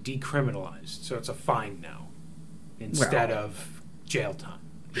 They decriminalized. So it's a fine now instead of jail time.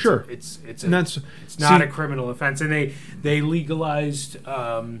 Sure. It's not a criminal offense, and they legalized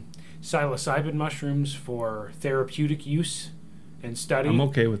psilocybin mushrooms for therapeutic use and study. I'm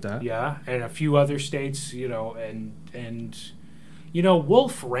okay with that. Yeah, and a few other states, and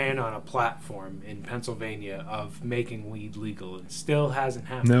Wolf ran on a platform in Pennsylvania of making weed legal, and still hasn't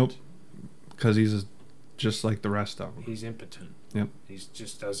happened. Nope, because he's just like the rest of them. He's impotent. Yep. He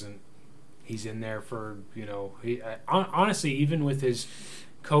just doesn't. He's in there for honestly, even with his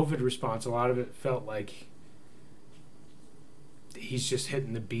COVID response, a lot of it felt like he's just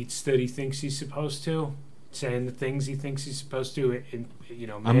hitting the beats that he thinks he's supposed to, saying the things he thinks he's supposed to,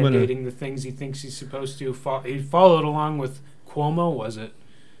 mandating the things he thinks he's supposed to. He followed along with Cuomo, was it?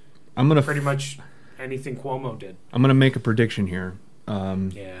 I'm gonna pretty much anything Cuomo did. I'm gonna make a prediction here.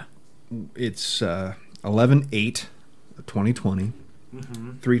 Yeah. It's 11/8, 2020,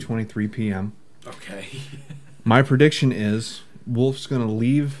 3:23 p.m. Okay. My prediction is Wolf's going to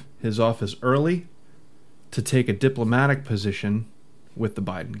leave his office early to take a diplomatic position with the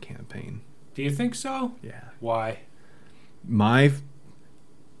Biden campaign. Do you think so? Yeah. Why? Do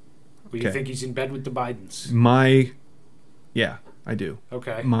you think he's in bed with the Bidens? Yeah, I do.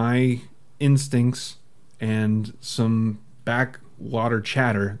 Okay. My instincts and some backwater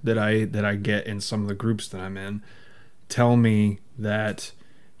chatter that I get in some of the groups that I'm in tell me that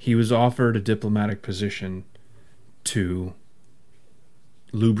he was offered a diplomatic position to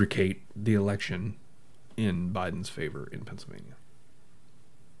lubricate the election in Biden's favor in Pennsylvania.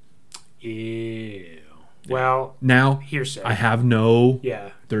 Ew. Well, now hearsay. I have no. Yeah.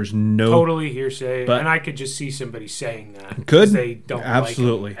 There's no totally hearsay, but and I could just see somebody saying that. Could they don't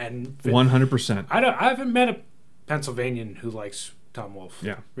absolutely like him. And 100%. I haven't met a Pennsylvanian who likes Tom Wolf.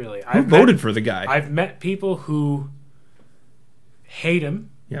 Yeah, really. Who voted for the guy? I've met people who hate him.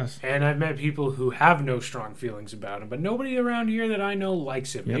 Yes. And I've met people who have no strong feelings about him, but nobody around here that I know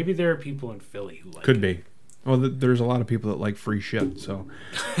likes him. Yep. Maybe there are people in Philly who like him. Could be. Well, there's a lot of people that like free shit. So,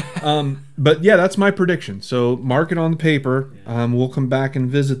 but yeah, that's my prediction. So mark it on the paper. We'll come back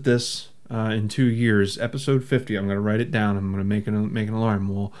and visit this in 2 years. Episode 50. I'm going to write it down. I'm going to make an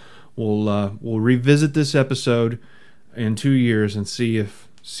alarm. We'll revisit this episode in 2 years and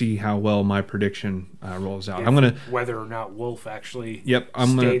see how well my prediction rolls out. I'm gonna whether or not Wolf actually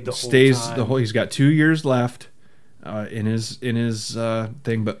stays the whole. He's got 2 years left in his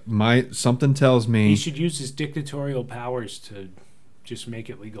thing, but something tells me he should use his dictatorial powers to just make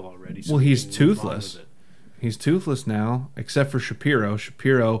it legal already. So he's toothless. He's toothless now, except for Shapiro.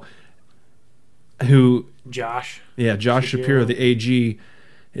 Josh Shapiro, the AG.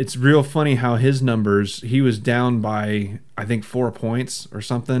 It's real funny how his numbers, he was down by, I think, 4 points or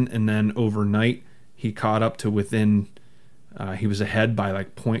something, and then overnight he caught up to within, he was ahead by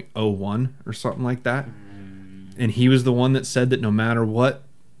like 0.01 or something like that. And he was the one that said that no matter what,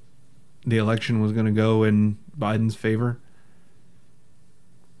 the election was going to go in Biden's favor.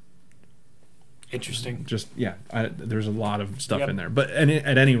 Interesting. There's a lot of stuff in there. But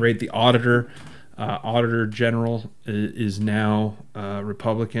at any rate, the Auditor General is now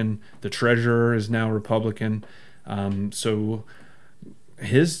Republican. The Treasurer is now Republican. So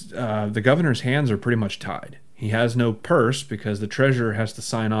the governor's hands are pretty much tied. He has no purse because the Treasurer has to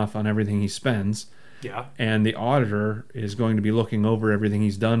sign off on everything he spends. Yeah. And the Auditor is going to be looking over everything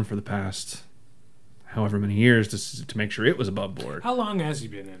he's done for the past however many years to make sure it was above board. How long has he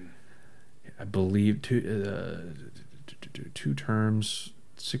been in? I believe two terms,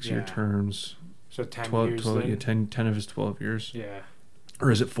 6-year terms. So 10 years. 10 of his 12 years. Yeah. Or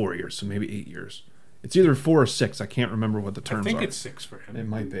is it 4 years? So maybe 8 years. It's either 4 or 6. I can't remember what the terms are. I think it's 6 for him. It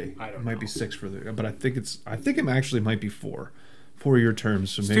might be. I don't know. It might be 6 for the. But I think it actually might be 4. 4-year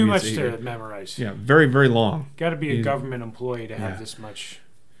terms. So it's maybe too much it's to memorize. Yeah, very, very long. Got to be a government employee to have this much.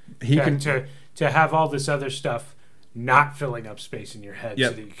 To have all this other stuff not filling up space in your head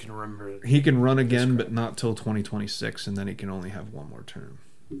so that you can remember. He can run again, but not till 2026, and then he can only have one more term.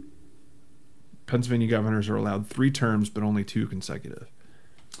 Pennsylvania governors are allowed 3 terms, but only 2 consecutive.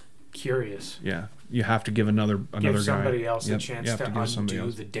 Curious. Yeah, you have to give another give guy. somebody else a chance to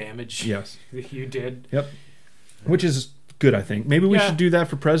undo the damage. Yes, that you did. Yep, which is good. I think maybe we should do that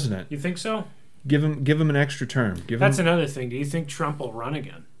for president. You think so? Give him an extra term. That's another thing. Do you think Trump will run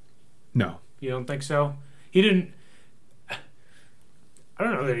again? No. You don't think so? He didn't. I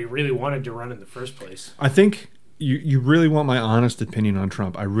don't know that he really wanted to run in the first place. I think you really want my honest opinion on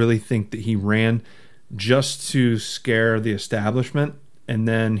Trump. I really think that he ran just to scare the establishment, and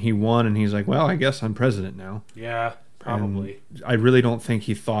then he won, and he's like, well, I guess I'm president now. Yeah, probably. And I really don't think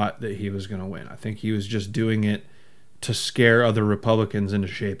he thought that he was going to win. I think he was just doing it to scare other Republicans into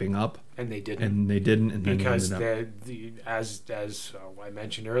shaping up. And they didn't. And then because ended up. as I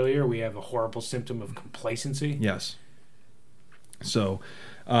mentioned earlier, we have a horrible symptom of complacency. Yes. So,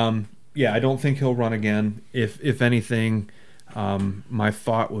 I don't think he'll run again. If anything, my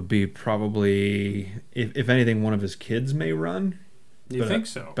thought would be probably, if anything, one of his kids may run. You think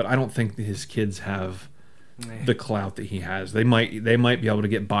so? But I don't think that his kids have the clout that he has. They might be able to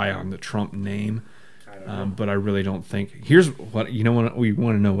get by on the Trump name. But I really don't think. Here's what we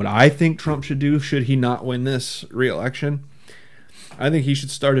want to know what I think Trump should do. Should he not win this re-election? I think he should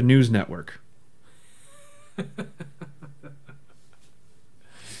start a news network.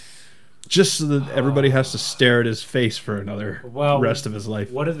 Just so that everybody has to stare at his face for another rest of his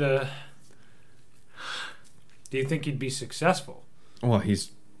life. Do you think he'd be successful? Well, he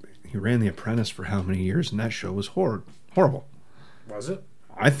ran The Apprentice for how many years, and that show was horrible. Was it?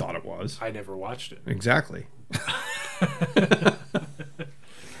 I thought it was. I never watched it. Exactly.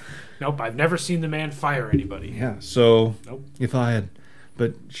 Nope, I've never seen the man fire anybody. Yeah, so nope. If I had,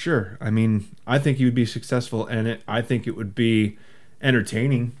 but sure, I mean, I think he would be successful, and I think it would be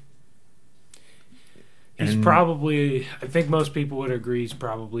entertaining. He's probably, I think most people would agree, he's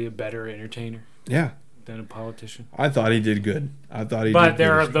probably a better entertainer. Yeah. Than a politician. I thought he did good. But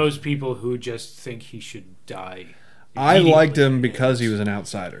there are those people who just think he should die. I liked him because he was an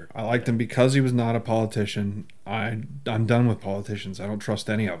outsider. I liked him because he was not a politician. I'm done with politicians. I don't trust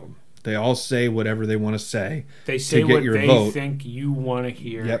any of them. They all say whatever they want to say. They say to get what your they vote. think you want to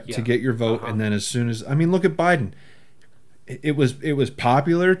hear. Yep, to get your vote, and then as soon as look at Biden. It was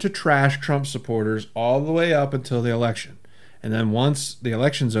popular to trash Trump supporters all the way up until the election, and then once the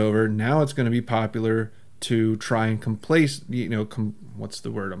election's over, now it's going to be popular to try and what's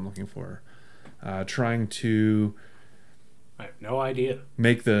the word I'm looking for? Trying to. I have no idea.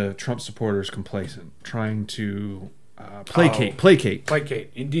 Make the Trump supporters complacent, trying to placate.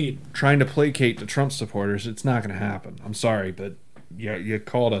 Placate, indeed. Trying to placate the Trump supporters. It's not going to happen. I'm sorry, but you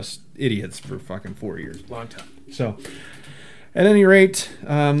called us idiots for fucking 4 years. Long time. So, at any rate,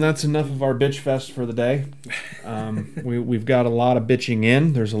 that's enough of our bitch fest for the day. We've got a lot of bitching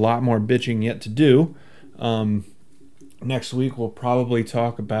in. There's a lot more bitching yet to do. Next week, we'll probably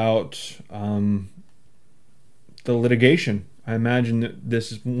talk about the litigation. I imagine that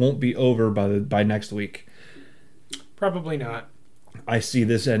this won't be over by next week. Probably not. I see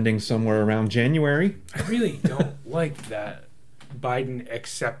this ending somewhere around January. I really don't like that Biden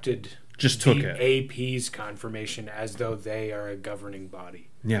accepted AP's confirmation as though they are a governing body.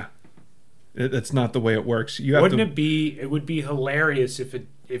 Yeah. That's not the way it works. It would be hilarious if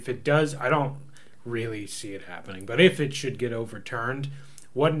it does. I don't really see it happening, but if it should get overturned,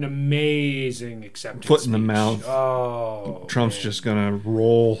 what an amazing acceptance Foot in the speech. mouth. Oh, Trump's just gonna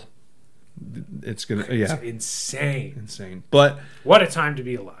roll. It's insane. But what a time to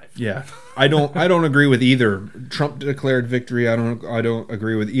be alive. Yeah, I don't agree with either. Trump declared victory. I don't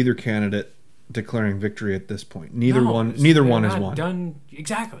agree with either candidate declaring victory at this point. Neither one has won. Done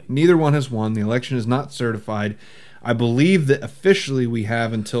exactly. Neither one has won. The election is not certified. I believe that officially we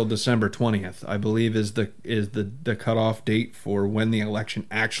have until December 20th. I believe is the cutoff date for when the election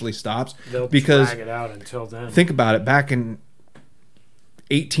actually stops. They'll drag it out until then. Think about it. Back in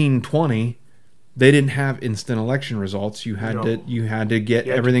 1820, they didn't have instant election results. You had to get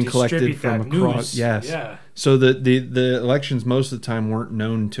everything collected from across. Yes. Yeah. So the elections most of the time weren't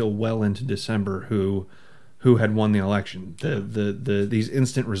known until well into December who had won the election. These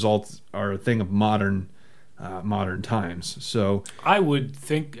instant results are a thing of modern times. So I would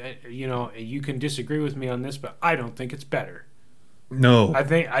think you can disagree with me on this, but I don't think it's better. No. I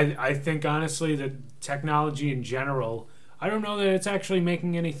think honestly that technology in general, I don't know that it's actually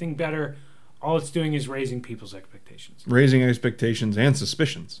making anything better. All it's doing is raising people's expectations. Raising expectations and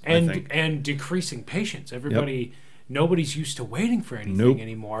suspicions, I think. And decreasing patience. Nobody's used to waiting for anything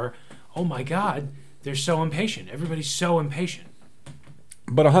anymore. Oh my God, they're so impatient. Everybody's so impatient.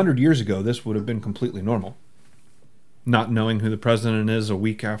 But 100 years ago, this would have been completely normal. Not knowing who the president is a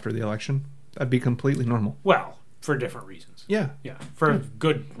week after the election, that'd be completely normal. Well, for different reasons. Yeah. Yeah, for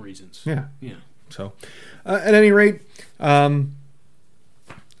good reasons. Yeah. Yeah. So, at any rate, I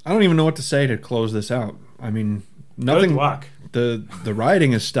don't even know what to say to close this out. I mean, nothing. Good luck. The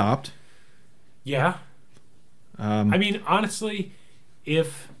rioting has stopped. Yeah. I mean, honestly,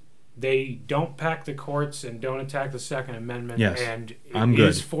 if they don't pack the courts and don't attack the Second Amendment, Yes, and I'm it good.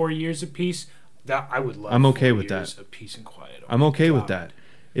 is 4 years of peace, that I would love. I'm okay 4 with years that. Of peace and quiet. I'm okay with that,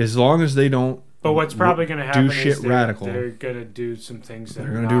 as long as they don't. But what's probably going to happen do shit is radical. they're going to do some things that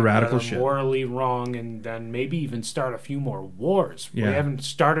They're are gonna do radical that are shit. morally wrong, and then maybe even start a few more wars. Yeah. We haven't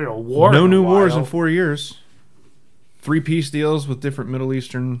started a war. No in a new wars in while. 4 years. 3 peace deals with different Middle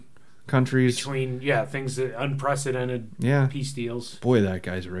Eastern countries. Between things that unprecedented peace deals. Boy, that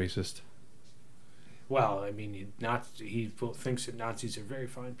guy's racist. Well, I mean, he thinks that Nazis are very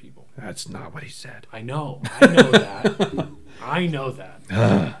fine people. That's not what he said. I know that. I know that.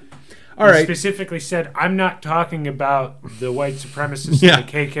 All He right. specifically said, I'm not talking about the white supremacists Yeah. and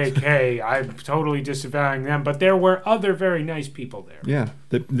the KKK. I'm totally disavowing them. But there were other very nice people there. Yeah,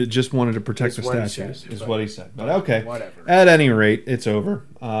 that just wanted to protect the Is what he statues, said, is but- what he said. But okay, whatever. At any rate, it's over.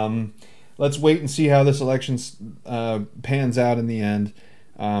 Let's wait and see how this election pans out in the end.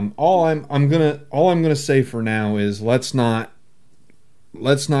 All I'm gonna say for now is let's not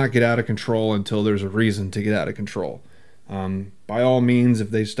get out of control until there's a reason to get out of control. By all means, if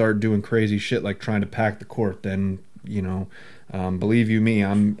they start doing crazy shit like trying to pack the court, then believe you me,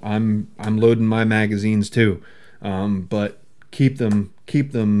 I'm loading my magazines too. But keep them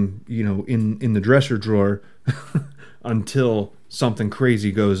in the dresser drawer until something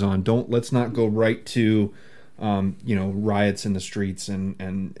crazy goes on. Let's not go right to riots in the streets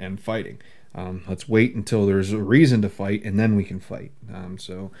and fighting. Let's wait until there's a reason to fight, and then we can fight.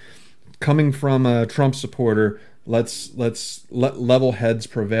 So coming from a Trump supporter, let's let level heads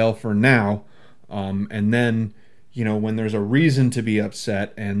prevail for now, and then when there's a reason to be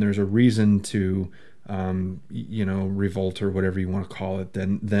upset and there's a reason to revolt or whatever you want to call it,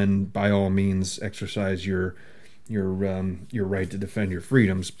 then by all means exercise your right to defend your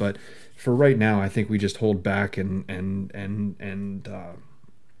freedoms. But for right now, I think we just hold back and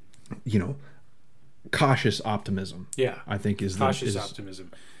cautious optimism. Yeah, I think is cautious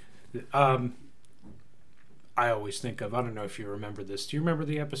optimism. I always think of, I don't know if you remember this. Do you remember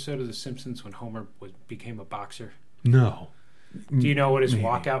the episode of The Simpsons when Homer became a boxer? No. Do you know what his Maybe.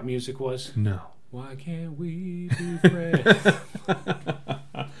 walkout music was? No. Why can't we be friends?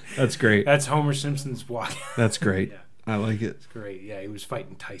 That's great. That's Homer Simpson's walkout. That's great. Yeah. I like it. It's great. Yeah, he was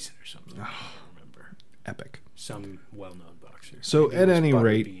fighting Tyson or something. I don't remember. Epic. Some well-known boxer. So Maybe it at was any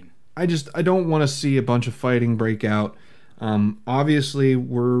rate, Butterbean. I don't want to see a bunch of fighting break out. Obviously,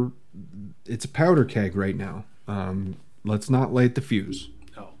 it's a powder keg right now. Let's not light the fuse.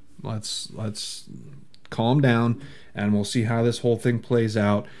 No. Let's calm down, and we'll see how this whole thing plays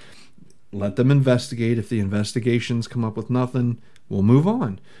out. Let them investigate. If the investigations come up with nothing, we'll move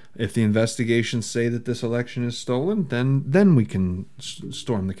on. If the investigations say that this election is stolen, then we can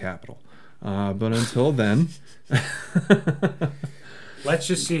storm the Capitol. But until then, let's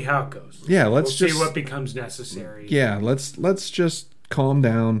just see how it goes. Yeah, we'll see what becomes necessary. Yeah, let's just calm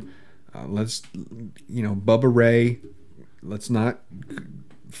down. Let's Bubba Ray. Let's not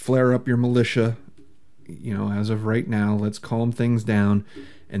flare up your militia. As of right now, let's calm things down,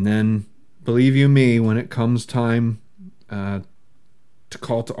 and then believe you me, when it comes time to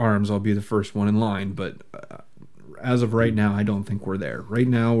call to arms, I'll be the first one in line. But as of right now, I don't think we're there. Right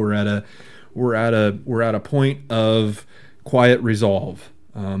now, we're at a point of quiet resolve,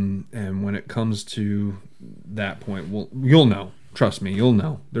 and when it comes to that point, you'll know. Trust me, you'll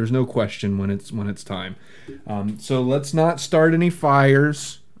know. There's no question when it's time. So let's not start any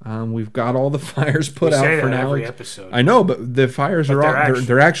fires. We've got all the fires put out for now. Every episode. I know, but the fires are out.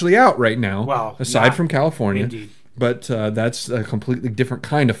 They're actually out right now. Well, aside from California, indeed. But that's a completely different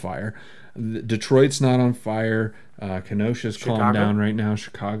kind of fire. Detroit's not on fire. Kenosha's calmed down right now.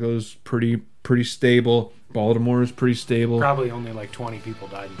 Chicago's pretty stable. Baltimore is pretty stable. Probably only like 20 people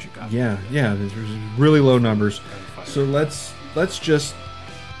died in Chicago. Yeah. There's really low numbers. So let's just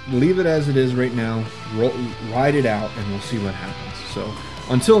leave it as it is right now. Ride it out, and we'll see what happens. So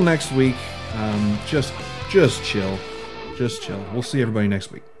until next week, just chill. Just chill. We'll see everybody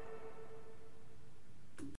next week.